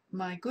sending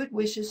my good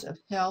wishes of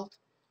health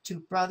to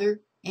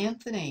Brother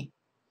Anthony.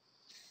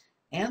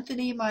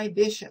 Anthony, my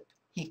bishop,"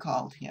 he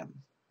called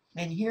him.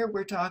 And here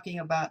we're talking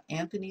about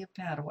Anthony of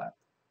Padua.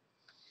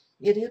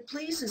 It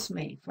pleases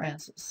me,"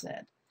 Francis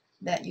said,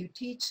 "that you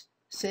teach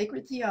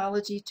sacred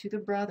theology to the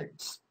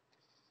brothers,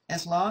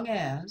 as long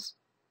as,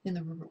 in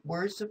the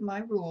words of my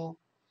rule,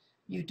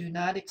 you do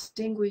not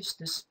extinguish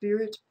the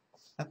spirit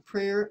of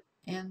prayer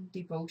and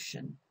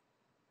devotion,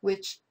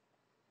 which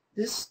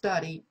this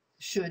study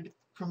should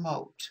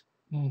promote.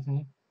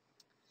 Mm-hmm.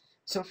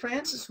 So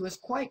Francis was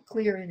quite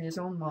clear in his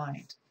own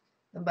mind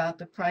about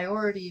the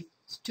priority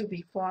to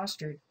be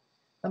fostered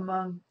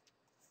among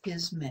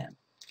his men.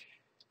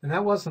 And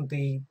that wasn't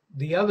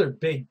the other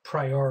big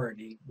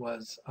priority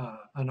was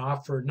an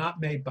offer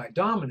not made by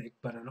Dominic,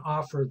 but an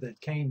offer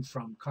that came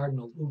from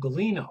Cardinal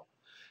Ugolino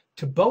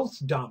to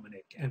both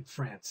Dominic and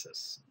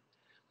Francis,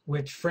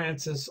 which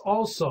Francis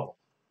also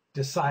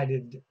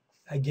decided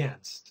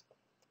against.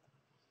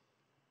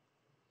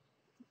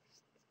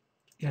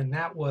 And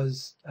that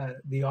was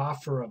the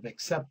offer of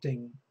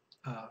accepting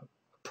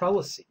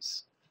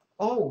prelacies.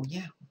 Oh,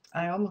 yeah,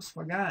 I almost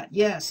forgot.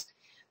 Yes,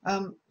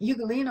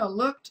 Ugolino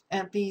looked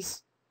at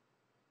these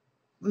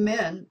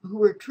men who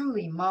were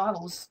truly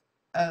models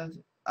of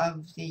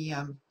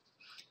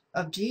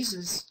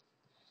Jesus,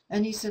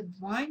 and he said,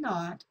 "Why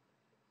not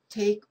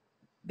take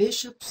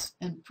bishops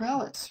and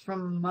prelates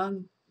from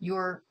among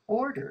your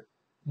order?"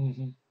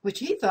 Mm-hmm. Which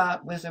he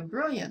thought was a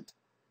brilliant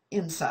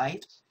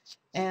insight,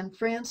 and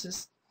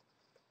Francis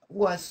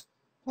was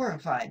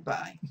horrified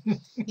by.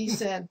 He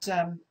said,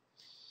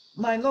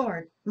 "My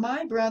lord,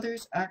 my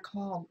brothers are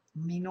called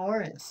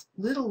minores,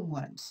 little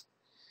ones,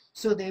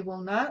 so they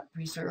will not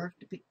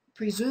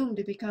presume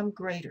to become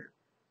greater.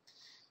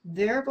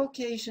 Their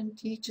vocation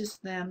teaches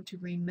them to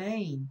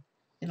remain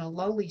in a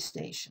lowly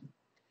station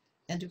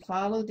and to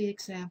follow the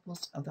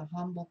examples of the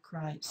humble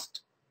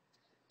Christ,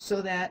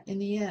 so that in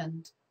the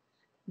end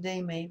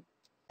they may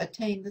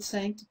attain the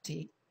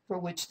sanctity for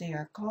which they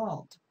are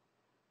called.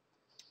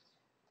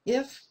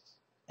 If,"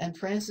 and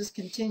Francis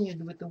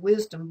continued with the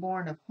wisdom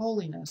born of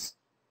holiness,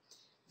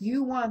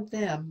 "you want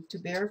them to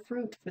bear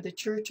fruit for the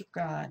Church of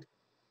God,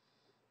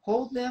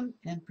 hold them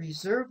and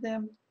preserve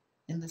them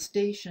in the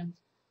station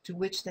to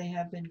which they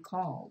have been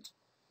called,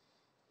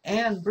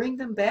 and bring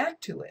them back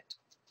to it,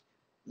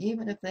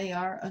 even if they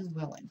are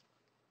unwilling.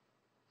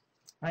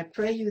 I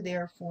pray you,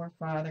 therefore,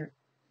 Father,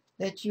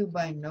 that you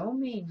by no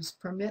means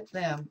permit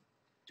them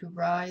to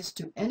rise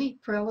to any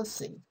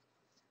prelacy,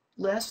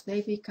 lest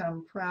they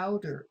become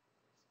prouder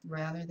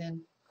rather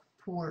than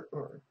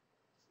poorer."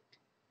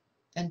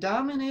 And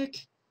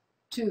Dominic,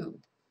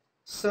 too,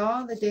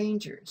 saw the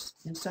dangers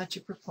in such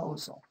a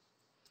proposal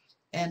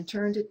and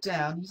turned it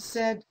down. He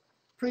said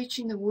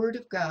preaching the word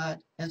of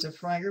God as a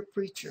friar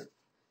preacher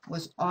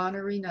was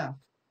honor enough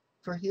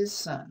for his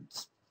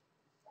sons.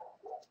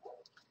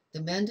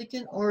 The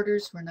mendicant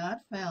orders were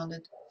not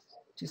founded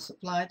to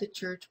supply the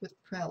church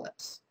with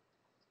prelates,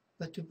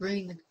 but to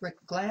bring the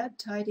glad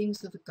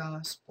tidings of the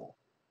gospel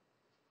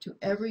to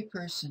every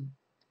person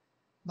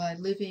by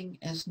living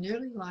as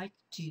nearly like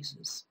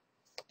Jesus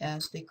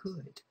as they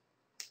could.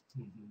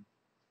 Mm-hmm.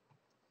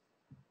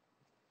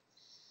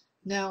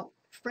 Now,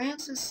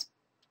 Francis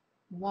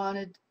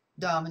wanted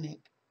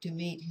Dominic to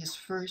meet his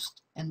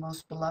first and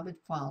most beloved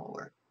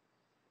follower,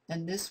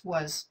 and this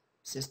was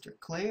Sister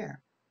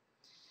Clare.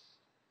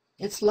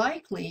 It's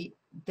likely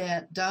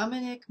that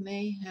Dominic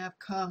may have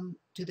come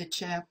to the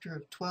chapter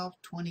of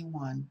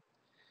 1221,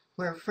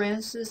 where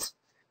Francis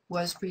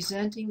was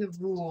presenting the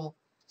rule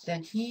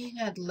that he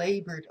had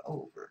labored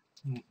over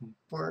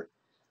for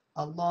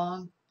a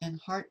long and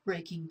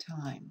heartbreaking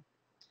time.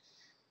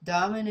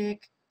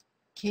 Dominic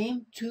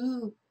came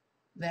to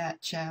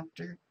that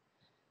chapter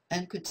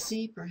and could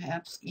see,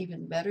 perhaps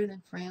even better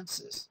than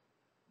Francis,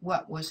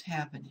 what was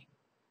happening.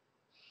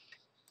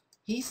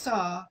 He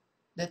saw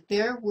that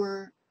there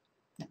were,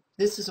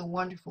 this is a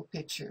wonderful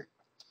picture,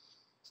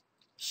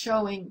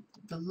 showing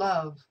the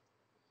love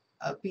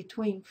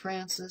between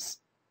Francis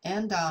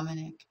and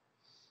Dominic,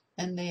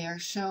 and they are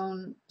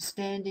shown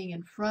standing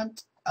in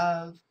front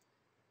of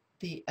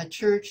a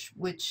church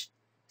which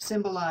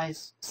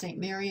symbolized St.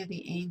 Mary of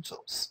the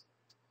Angels.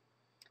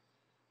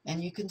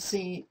 And you can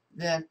see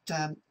that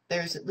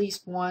there's at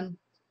least one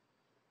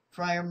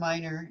friar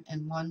minor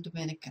and one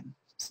Dominican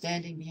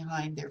standing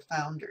behind their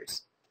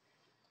founders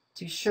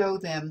to show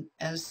them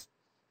as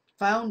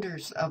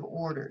founders of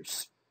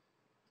orders.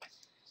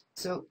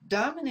 So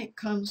Dominic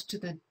comes to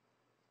the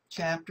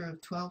chapter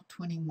of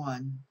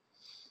 1221,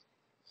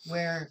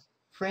 where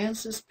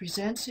Francis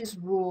presents his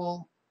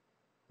rule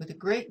with a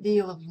great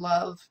deal of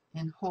love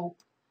and hope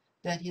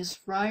that his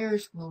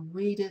friars will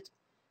read it,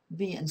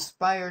 be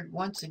inspired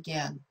once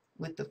again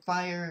with the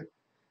fire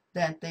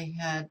that they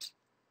had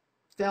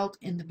felt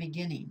in the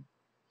beginning.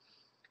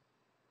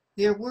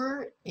 There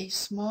were a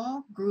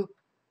small group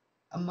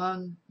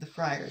among the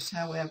friars,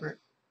 however,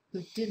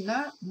 who did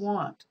not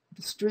want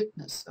the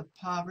strictness of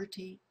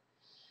poverty,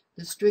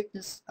 the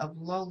strictness of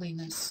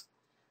lowliness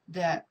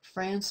that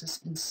Francis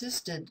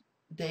insisted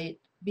they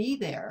be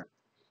there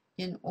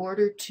in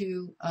order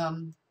to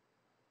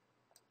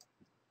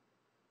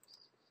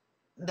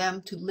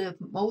them to live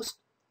most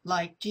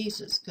like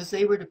Jesus, because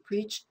they were to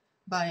preach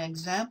by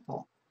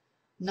example,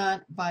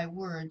 not by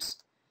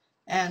words.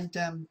 And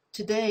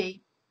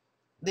today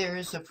there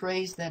is a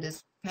phrase that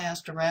is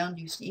passed around.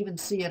 You even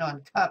see it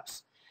on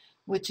cups,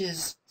 which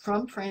is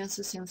from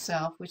Francis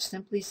himself, which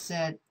simply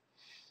said,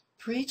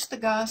 preach the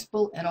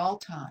gospel at all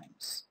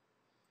times.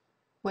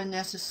 When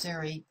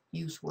necessary,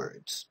 use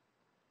words.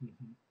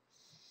 Mhm.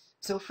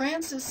 So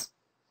Francis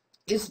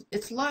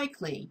it's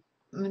likely,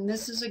 I mean,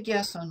 this is a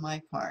guess on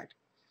my part,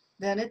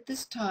 that at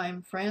this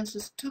time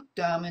Francis took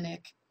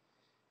Dominic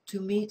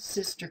to meet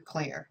Sister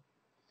Clare,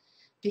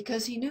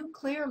 because he knew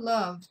Clare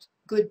loved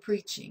good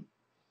preaching,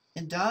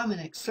 and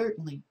Dominic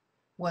certainly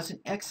was an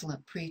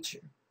excellent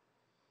preacher.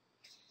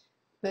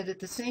 But at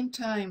the same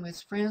time,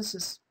 as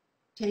Francis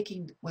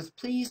was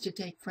pleased to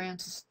take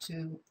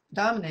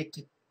Dominic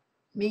to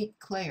meet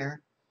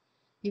Clare,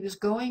 he was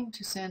going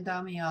to San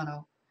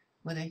Damiano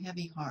with a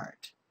heavy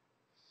heart.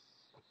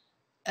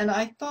 And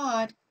I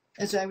thought,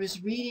 as I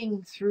was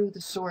reading through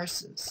the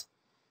sources,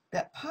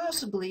 that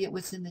possibly it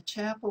was in the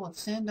chapel of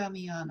San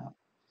Damiano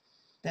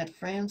that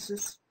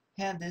Francis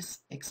had this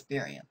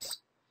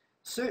experience.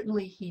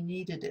 Certainly he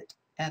needed it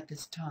at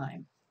this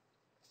time.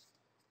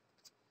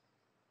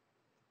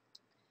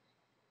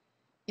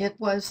 It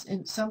was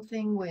in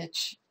something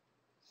which,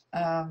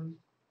 now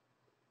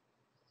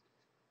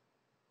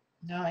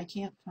I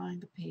can't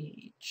find the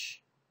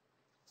page,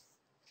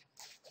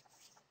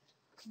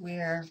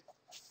 where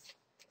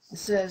it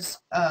says,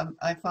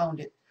 I found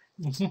it.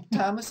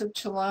 Thomas of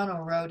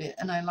Celano wrote it,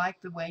 and I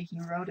like the way he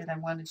wrote it. I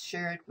want to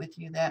share it with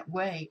you that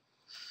way.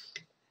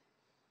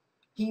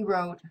 He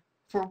wrote,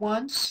 for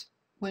once,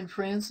 when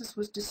Francis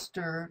was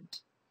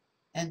disturbed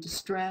and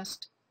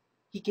distressed,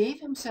 he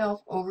gave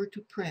himself over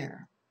to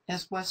prayer,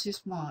 as was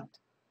his wont.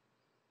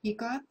 He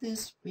got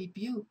this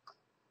rebuke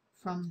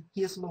from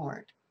his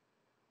Lord,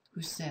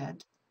 who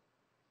said,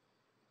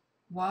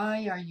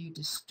 why are you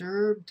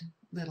disturbed,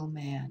 little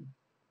man?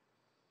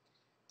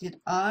 Did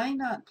I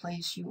not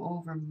place you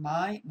over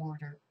my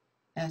order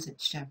as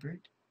its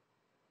shepherd?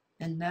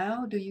 And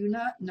now do you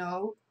not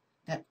know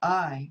that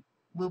I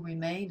will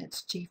remain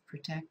its chief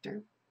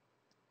protector?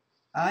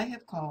 I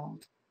have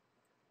called,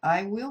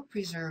 I will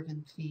preserve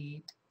and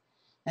feed,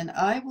 and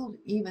I will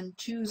even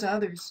choose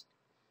others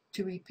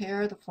to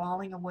repair the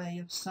falling away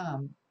of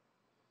some.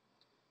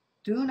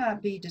 Do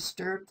not be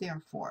disturbed,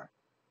 therefore,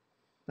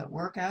 but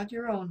work out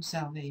your own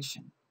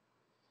salvation.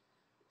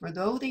 For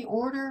though the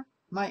order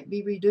might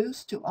be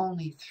reduced to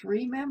only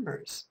 3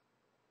 members,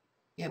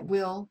 it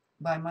will,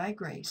 by my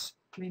grace,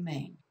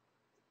 remain.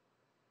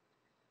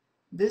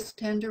 This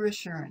tender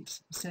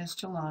assurance, says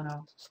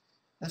Celano,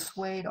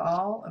 assuaged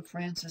all of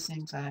Francis'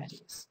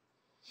 anxieties.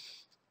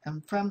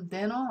 And from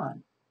then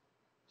on,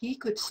 he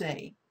could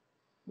say,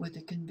 with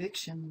a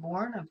conviction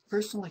born of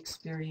personal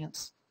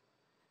experience,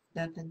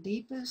 that the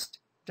deepest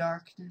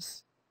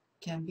darkness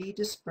can be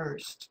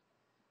dispersed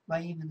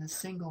by even a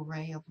single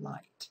ray of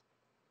light.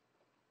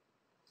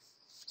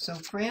 So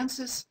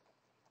Francis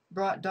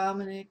brought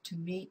Dominic to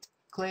meet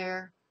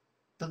Clare,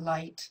 the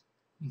light.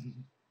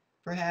 Mhm.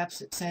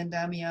 Perhaps at San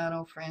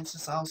Damiano,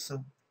 Francis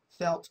also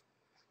felt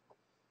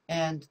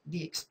and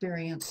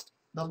experienced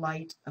the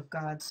light of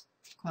God's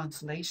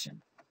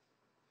consolation.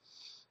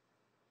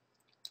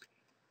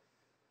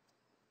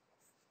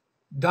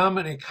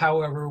 Dominic,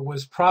 however,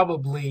 was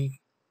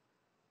probably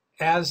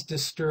as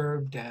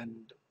disturbed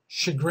and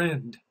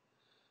chagrined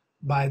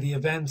by the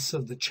events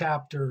of the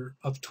chapter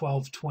of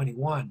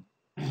 1221,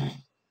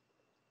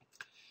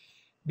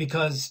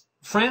 because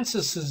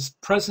Francis's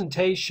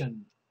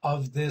presentation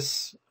of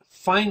this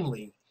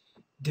finely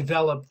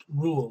developed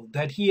rule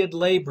that he had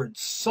labored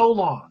so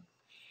long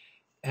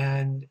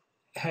and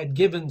had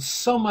given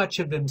so much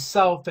of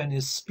himself and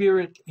his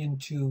spirit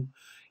into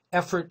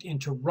effort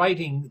into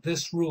writing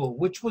this rule,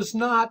 which was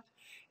not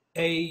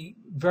a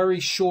very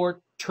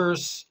short,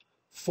 terse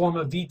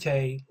forma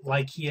vitae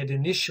like he had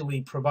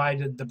initially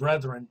provided the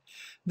brethren.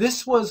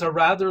 This was a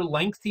rather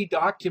lengthy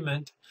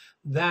document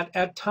that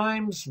at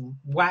times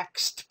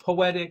waxed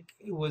poetic,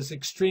 was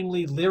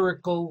extremely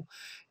lyrical,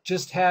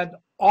 just had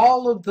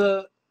all of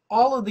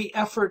the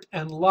effort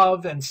and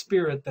love and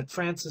spirit that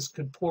Francis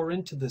could pour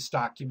into this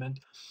document,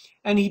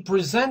 and he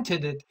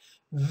presented it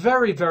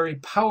very, very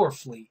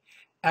powerfully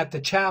at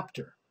the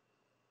chapter.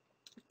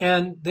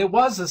 And there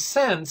was a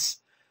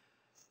sense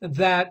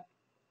that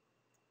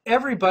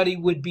everybody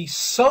would be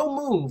so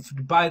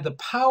moved by the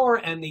power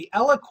and the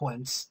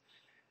eloquence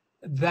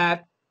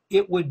that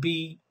it would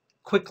be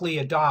quickly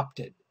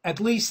adopted. At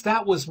least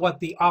that was what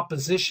the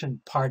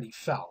opposition party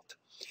felt.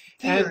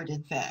 Feared,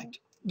 in fact.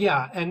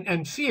 Yeah,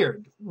 and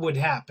feared would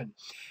happen.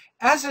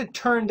 As it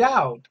turned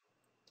out,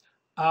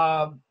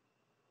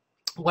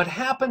 what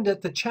happened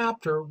at the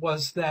chapter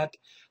was that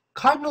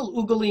Cardinal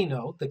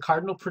Ugolino, the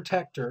cardinal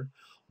protector,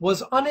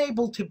 was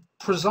unable to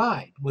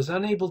preside, was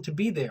unable to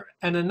be there,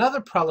 and another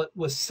prelate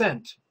was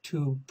sent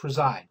to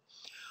preside.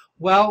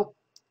 Well,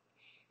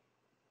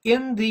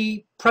 in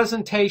the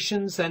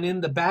presentations and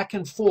in the back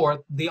and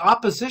forth, the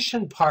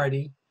opposition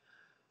party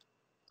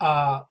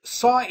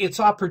saw its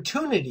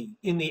opportunity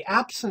in the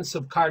absence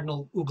of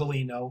Cardinal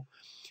Ugolino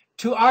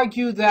to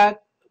argue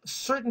that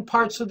certain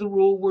parts of the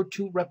rule were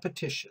too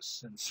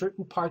repetitious, and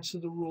certain parts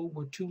of the rule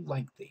were too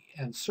lengthy,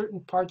 and certain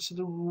parts of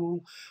the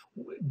rule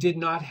did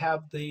not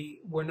have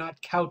were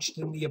not couched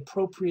in the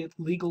appropriate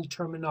legal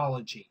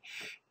terminology.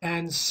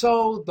 And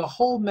so the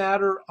whole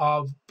matter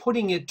of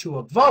putting it to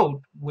a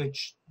vote,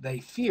 which they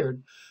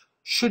feared,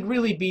 should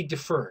really be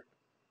deferred.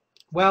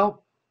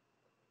 Well,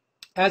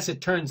 as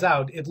it turns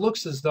out, it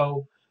looks as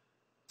though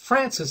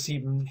Francis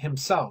even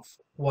himself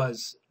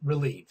was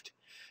relieved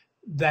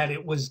that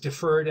it was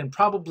deferred and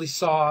probably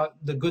saw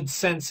the good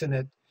sense in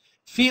it,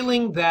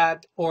 feeling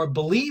that, or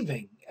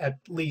believing, at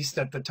least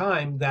at the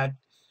time, that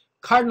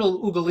Cardinal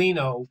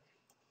Ugolino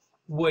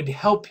would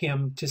help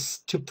him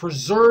to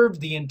preserve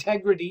the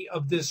integrity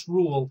of this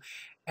rule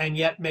and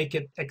yet make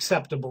it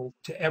acceptable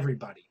to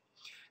everybody.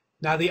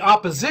 Now, the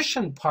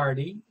opposition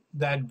party,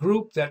 that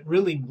group that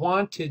really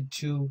wanted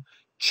to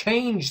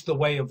change the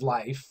way of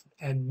life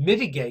and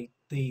mitigate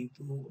the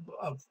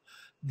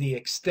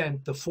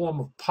extent, the form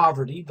of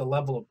poverty, the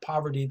level of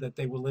poverty that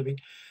they were living,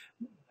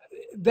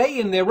 they,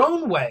 in their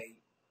own way,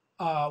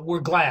 were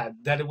glad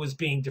that it was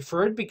being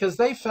deferred because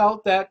they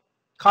felt that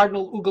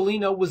Cardinal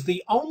Ugolino was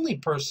the only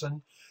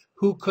person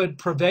who could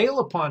prevail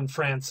upon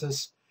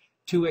Francis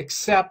to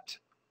accept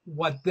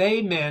what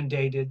they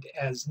mandated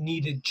as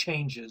needed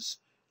changes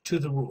to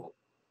the rule.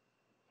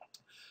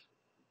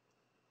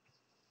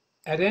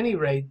 At any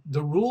rate,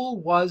 the rule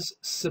was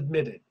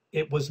submitted.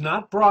 It was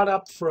not brought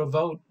up for a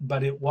vote,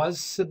 but it was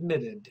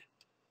submitted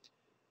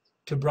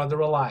to Brother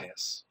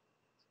Elias.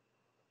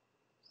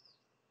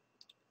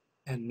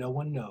 And no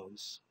one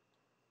knows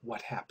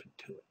what happened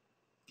to it.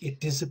 It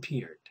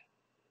disappeared.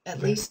 At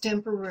least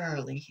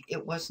temporarily.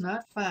 It was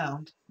not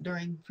found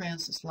during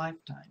Francis'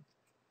 lifetime.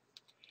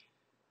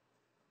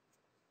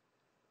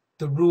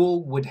 The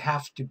rule would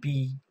have to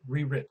be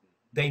rewritten.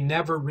 They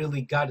never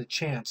really got a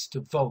chance to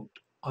vote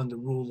on the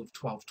rule of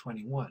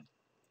 1221.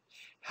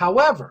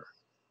 However,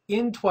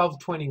 in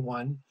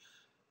 1221,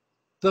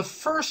 the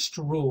first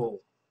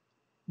rule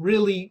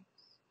really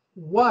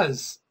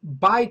was,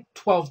 by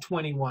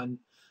 1221,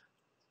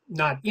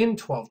 not in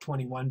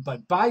 1221,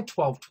 but by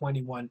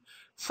 1221,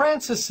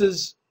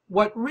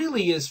 what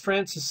really is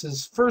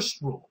Francis's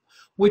first rule,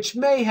 which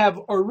may have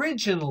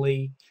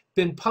originally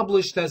been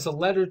published as a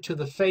letter to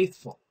the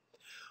faithful,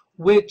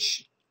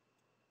 which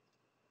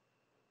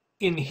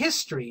in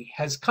history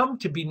has come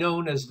to be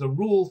known as the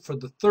rule for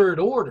the Third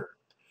Order,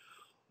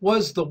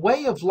 was the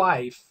way of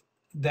life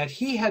that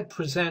he had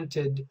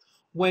presented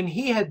when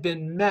he had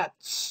been met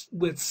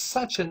with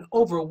such an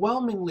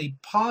overwhelmingly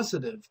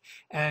positive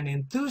and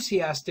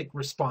enthusiastic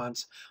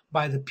response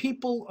by the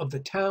people of the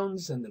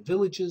towns and the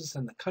villages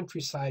and the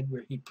countryside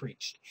where he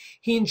preached.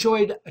 He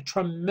enjoyed a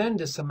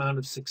tremendous amount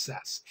of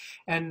success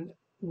and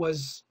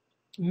was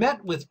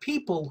met with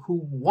people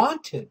who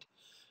wanted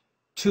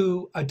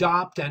to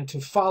adopt and to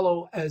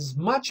follow as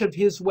much of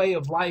his way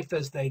of life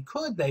as they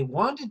could. They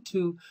wanted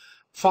to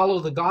follow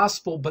the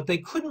gospel, but they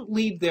couldn't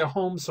leave their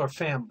homes or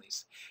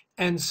families.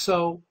 And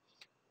so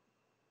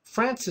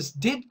Francis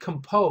did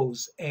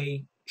compose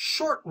a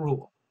short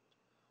rule,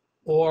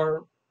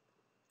 or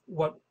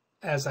what,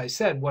 as I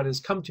said, what has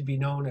come to be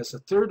known as a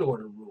Third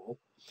Order rule.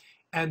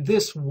 And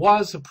this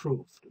was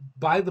approved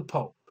by the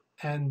Pope.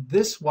 And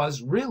this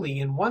was really,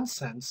 in one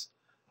sense,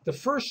 the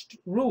first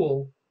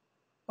rule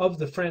of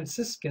the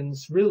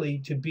Franciscans really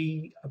to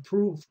be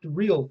approved, the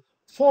real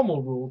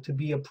formal rule to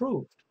be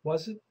approved,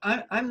 was it?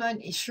 I'm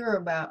not sure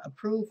about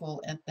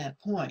approval at that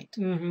point.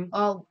 Mm-hmm.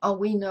 All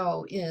we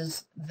know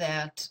is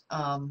that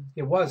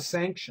it was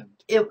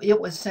sanctioned. It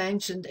was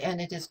sanctioned, and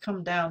it has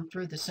come down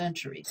through the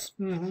centuries.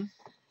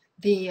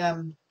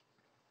 Mm-hmm.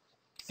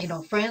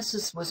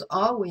 Francis was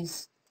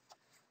always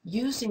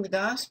using the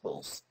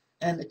Gospels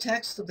and the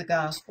text of the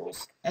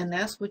Gospels, and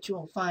that's what you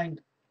will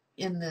find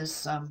in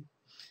this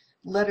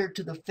letter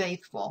to the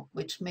faithful,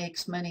 which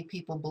makes many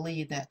people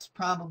believe that's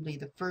probably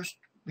the first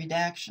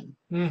redaction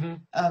mm-hmm.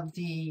 of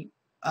the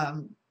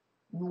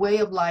way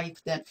of life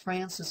that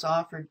Francis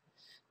offered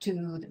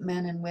to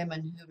men and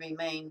women who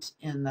remained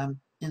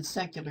in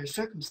secular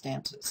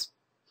circumstances.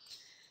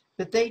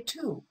 But they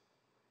too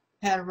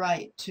had a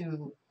right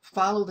to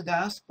follow the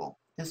gospel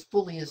as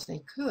fully as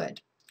they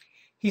could.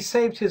 He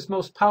saved his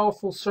most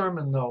powerful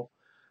sermon, though,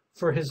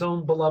 for his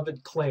own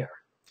beloved Clare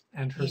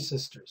and her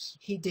sisters.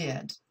 He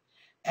did.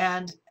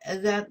 And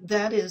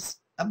that is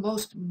a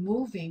most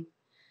moving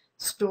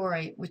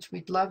story, which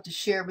we'd love to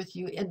share with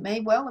you. It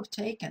may well have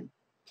taken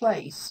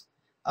place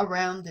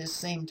around this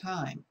same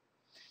time.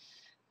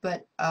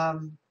 But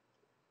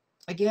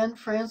again,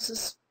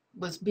 Francis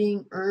was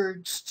being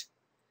urged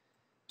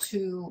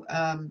to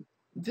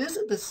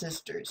visit the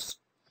sisters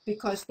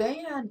because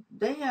they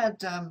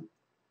had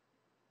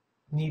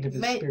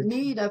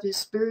need of his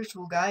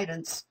spiritual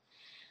guidance,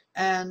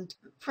 and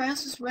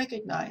Francis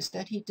recognized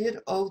that he did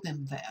owe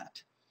them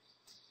that.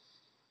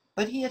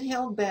 But he had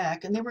held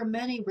back, and there were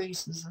many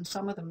reasons, and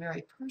some of them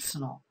very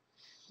personal,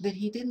 that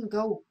he didn't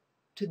go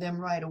to them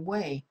right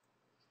away.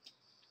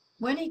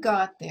 When he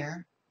got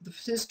there, the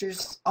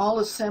sisters all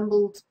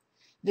assembled.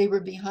 They were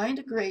behind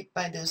a grate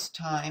by this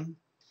time.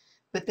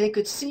 but they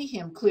could see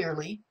him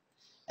clearly,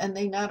 and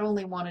they not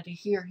only wanted to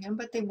hear him,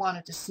 but they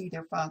wanted to see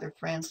their father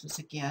Francis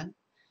again.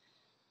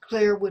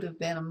 Clare would have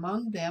been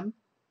among them,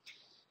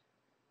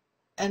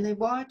 and they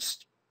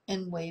watched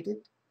and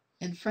waited,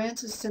 and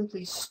Francis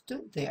simply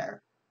stood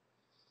there.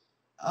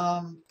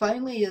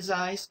 Finally, his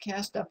eyes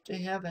cast up to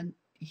heaven,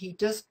 he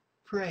just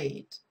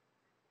prayed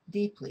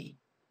deeply.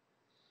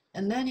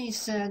 And then he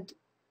said,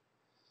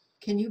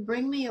 "Can you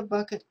bring me a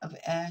bucket of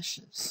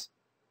ashes?"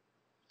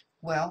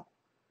 Well,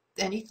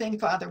 anything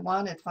Father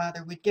wanted,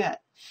 Father would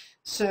get.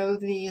 So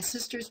the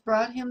sisters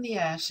brought him the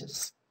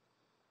ashes.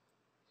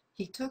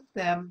 He took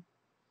them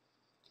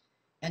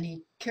and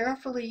he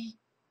carefully,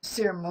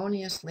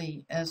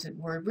 ceremoniously, as it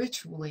were,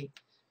 ritually,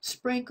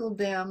 sprinkled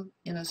them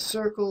in a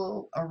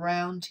circle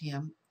around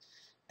him.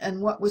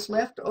 And what was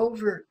left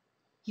over,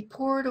 he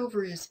poured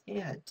over his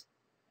head.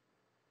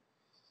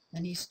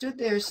 And he stood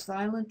there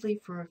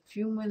silently for a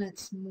few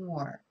minutes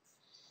more.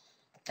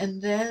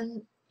 And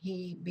then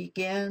he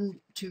began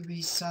to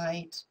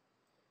recite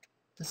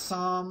the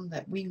psalm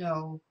that we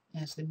know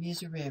as the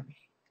Miserere.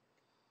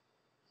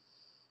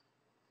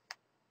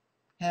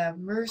 Have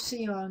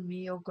mercy on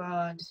me, O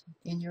God,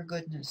 in your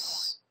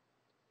goodness.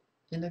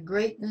 In the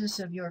greatness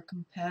of your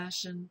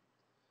compassion,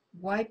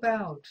 wipe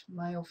out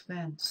my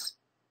offense.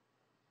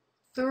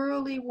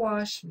 Thoroughly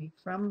wash me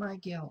from my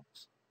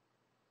guilt,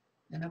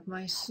 and of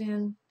my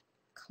sin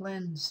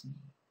cleanse me.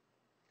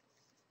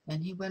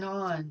 And he went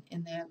on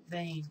in that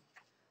vein,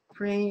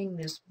 praying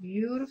this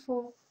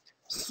beautiful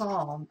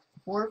psalm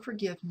for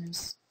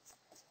forgiveness,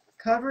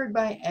 covered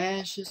by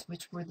ashes,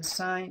 which were the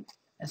sign,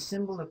 a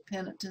symbol of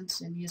penitence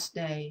in his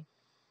day.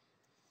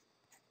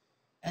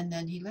 And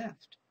then he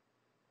left.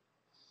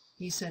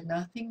 He said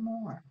nothing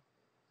more.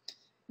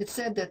 It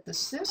said that the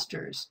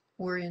sisters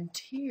were in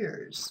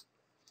tears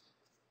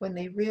when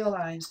they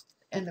realized,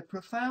 and the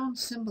profound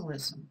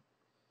symbolism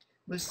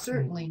was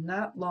certainly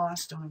not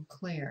lost on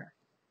Clare,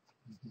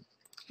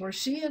 for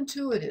she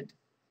intuited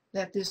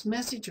that this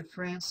message of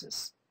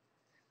Francis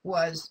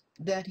was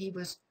that he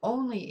was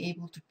only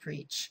able to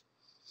preach,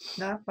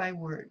 not by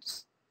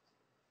words,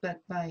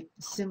 but by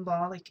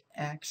symbolic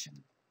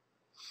action.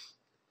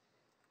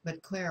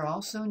 But Clare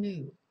also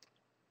knew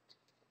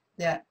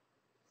that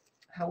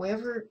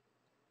however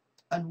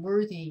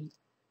unworthy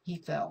he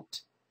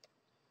felt,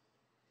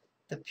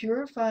 the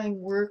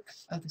purifying work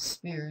of the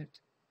Spirit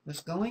was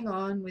going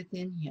on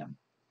within him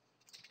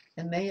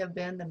and may have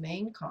been the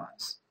main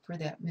cause for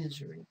that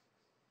misery.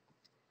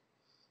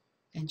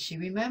 And she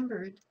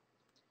remembered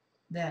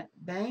that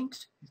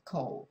banked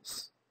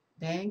coals,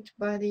 banked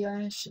by the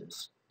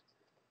ashes,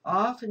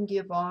 often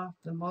give off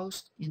the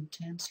most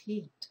intense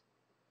heat,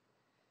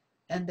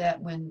 and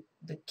that when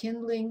the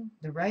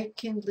right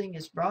kindling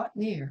is brought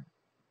near,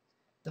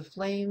 the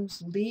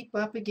flames leap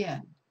up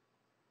again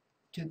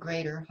to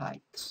greater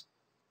heights.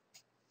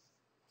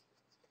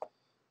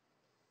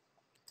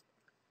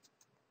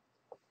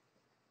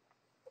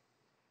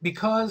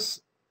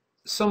 Because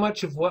so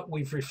much of what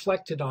we've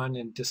reflected on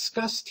and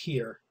discussed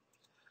here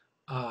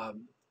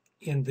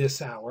in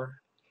this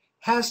hour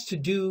has to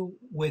do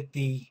with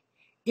the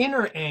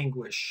inner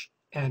anguish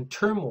and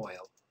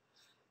turmoil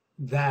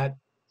that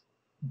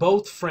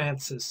both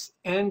Francis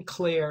and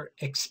Clare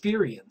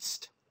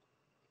experienced.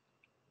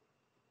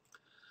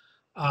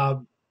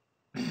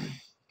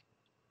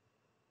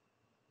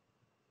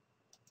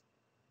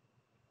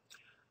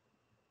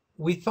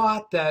 We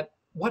thought that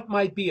what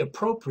might be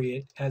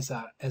appropriate as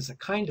a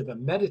kind of a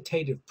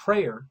meditative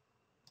prayer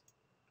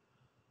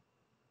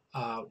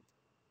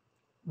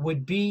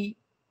would be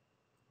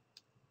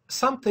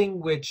something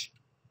which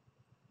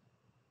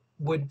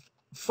would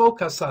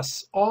focus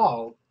us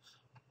all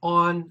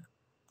on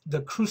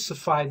the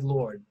crucified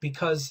Lord,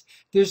 because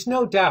there's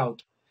no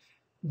doubt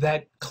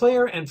that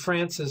Clare and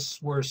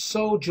Francis were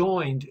so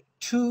joined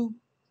to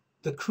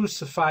the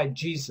crucified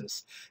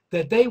Jesus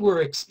that they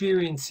were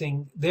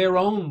experiencing their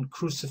own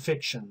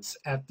crucifixions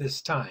at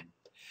this time.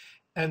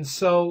 And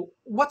so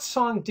what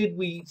song did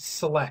we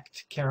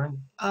select,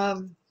 Karen?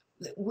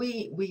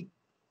 We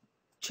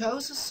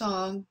chose a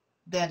song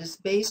that is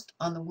based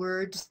on the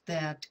words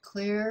that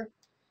Clare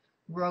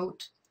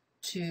wrote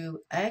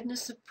to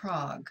Agnes of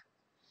Prague.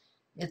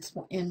 It's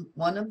in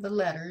one of the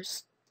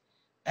letters,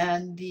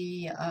 and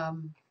the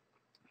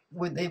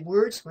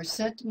words were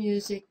set to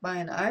music by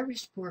an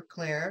Irish poor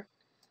Clare,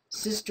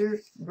 Sister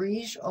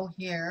Briege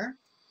O'Hare,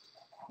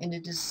 and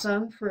it is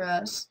sung for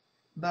us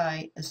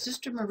by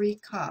Sister Marie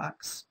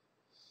Cox,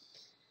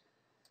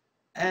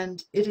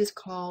 and it is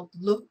called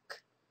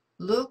Look,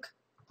 Look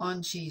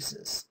on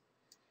Jesus.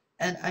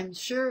 And I'm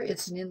sure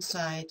it's an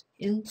insight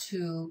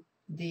into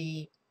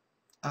the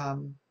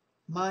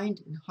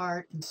mind and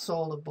heart and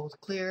soul of both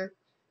Clare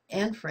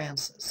and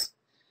Francis.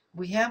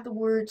 We have the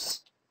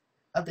words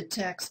of the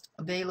text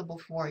available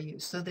for you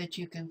so that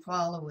you can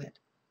follow it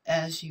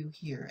as you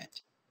hear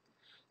it.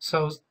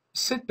 So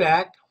sit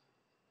back,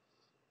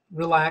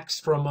 relax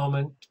for a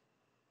moment,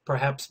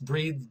 perhaps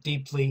breathe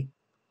deeply,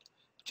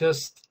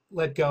 just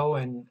let go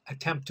and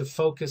attempt to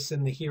focus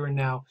in the here and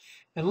now,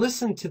 and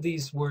listen to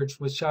these words,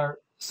 which are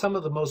some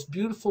of the most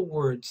beautiful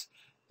words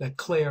that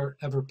Clare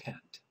ever penned.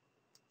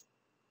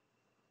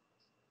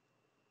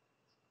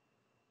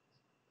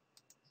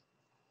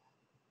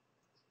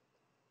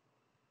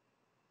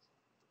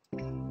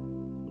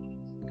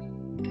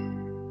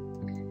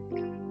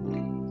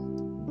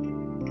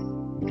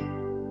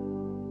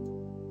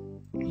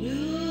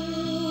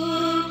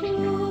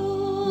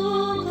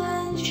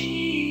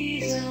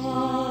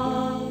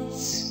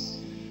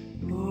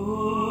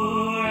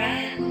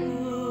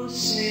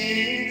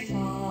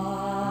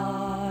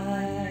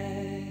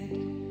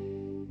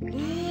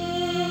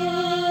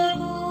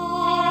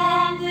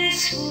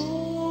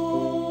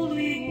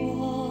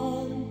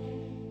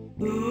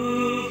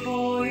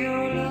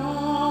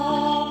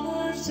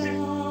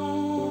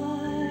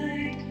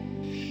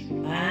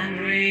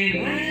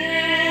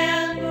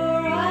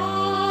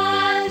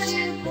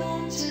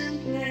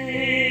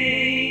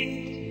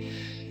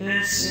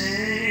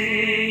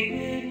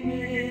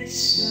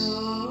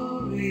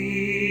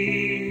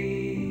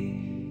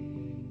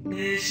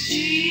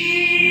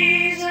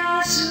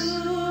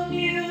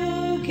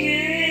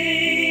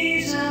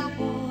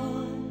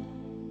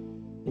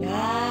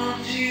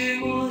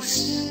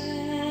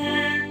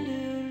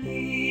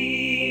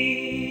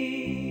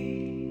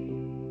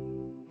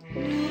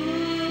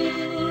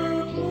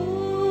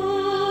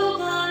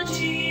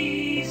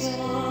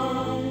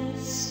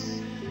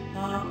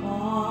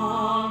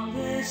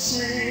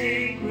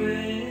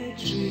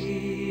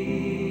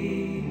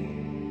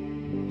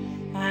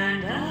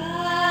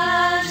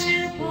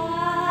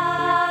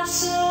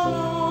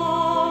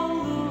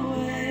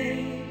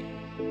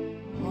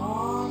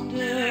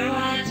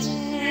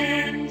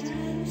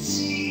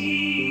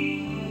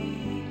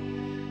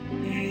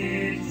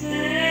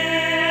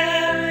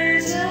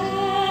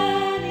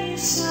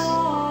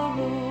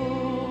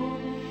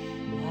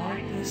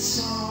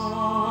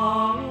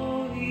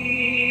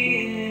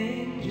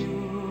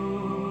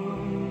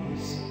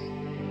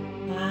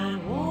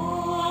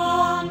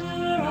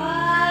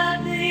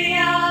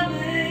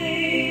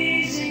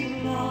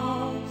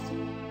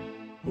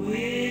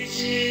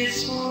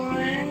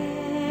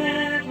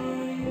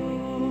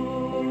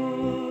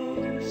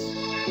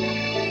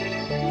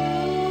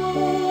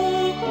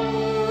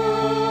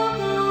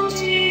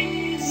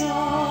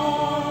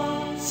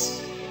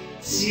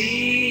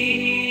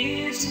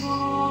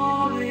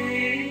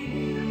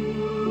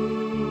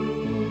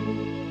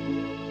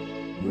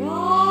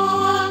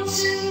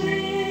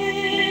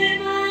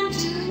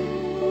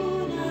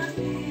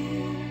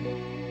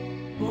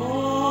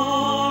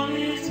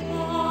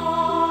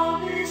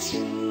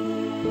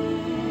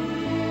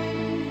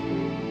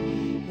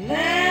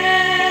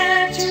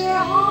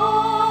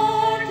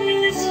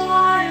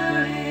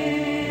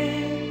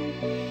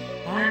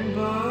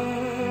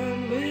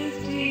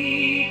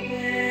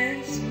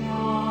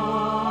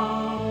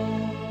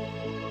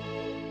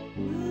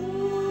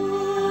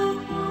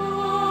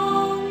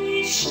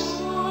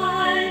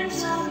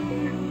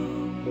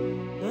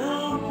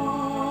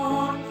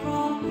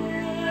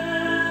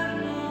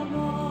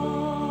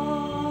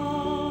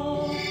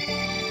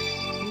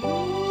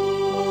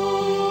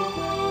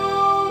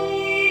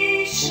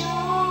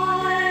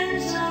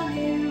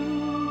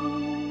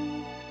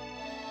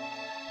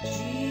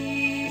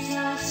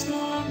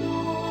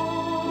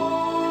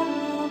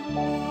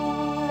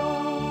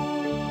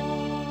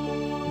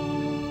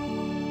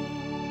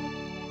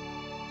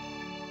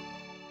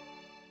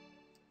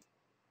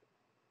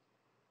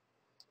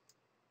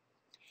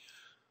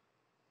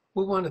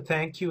 We want to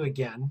thank you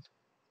again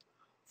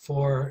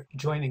for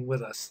joining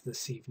with us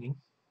this evening.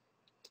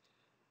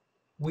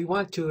 We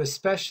want to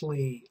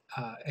especially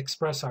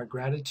express our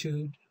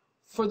gratitude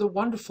for the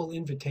wonderful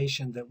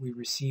invitation that we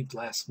received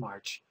last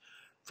March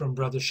from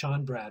Brother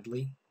Sean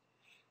Bradley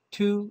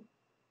to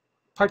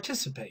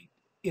participate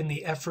in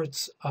the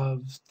efforts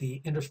of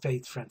the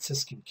Interfaith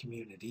Franciscan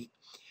community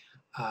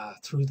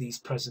through these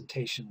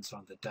presentations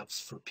on the Doves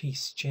for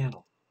Peace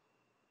channel.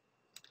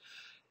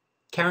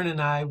 Karen and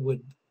I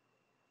would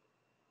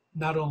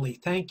not only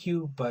thank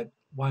you, but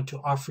want to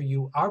offer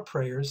you our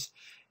prayers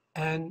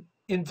and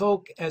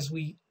invoke, as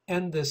we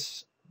end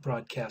this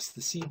broadcast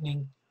this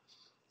evening,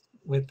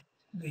 with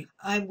the...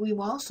 We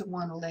also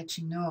want to let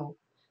you know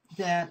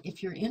that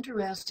if you're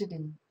interested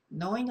in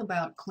knowing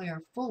about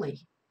Clare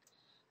fully,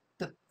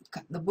 the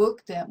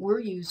book that we're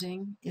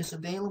using is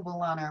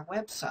available on our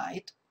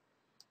website,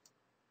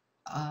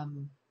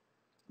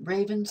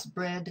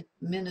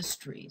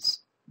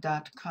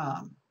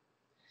 ravensbreadministries.com.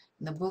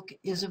 And the book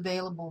is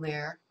available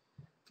there,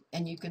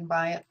 and you can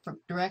buy it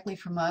directly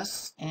from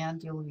us,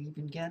 and you'll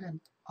even get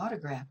an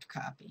autographed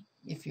copy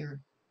if you're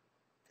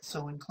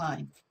so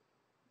inclined.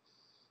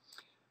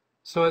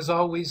 So as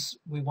always,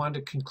 we want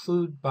to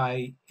conclude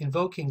by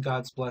invoking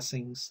God's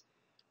blessings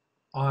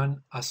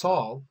on us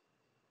all,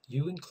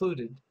 you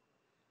included,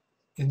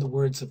 in the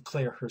words of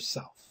Clare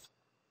herself.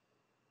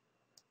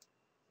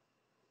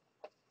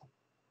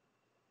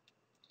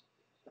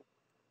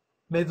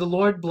 May the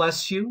Lord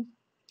bless you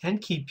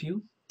and keep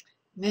you.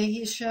 May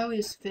he show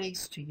his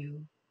face to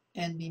you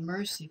and be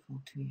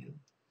merciful to you.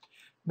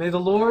 May the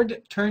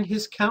Lord turn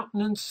his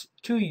countenance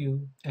to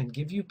you and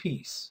give you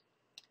peace.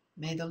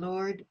 May the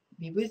Lord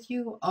be with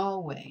you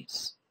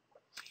always.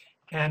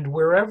 And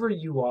wherever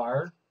you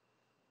are,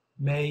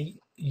 may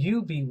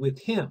you be with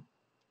him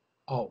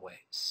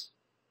always.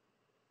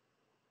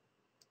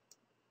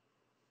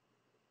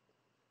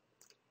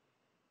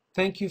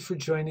 Thank you for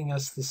joining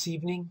us this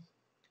evening.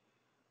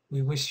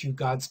 We wish you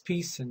God's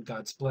peace and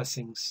God's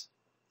blessings.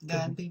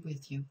 God be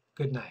with you.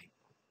 Good night.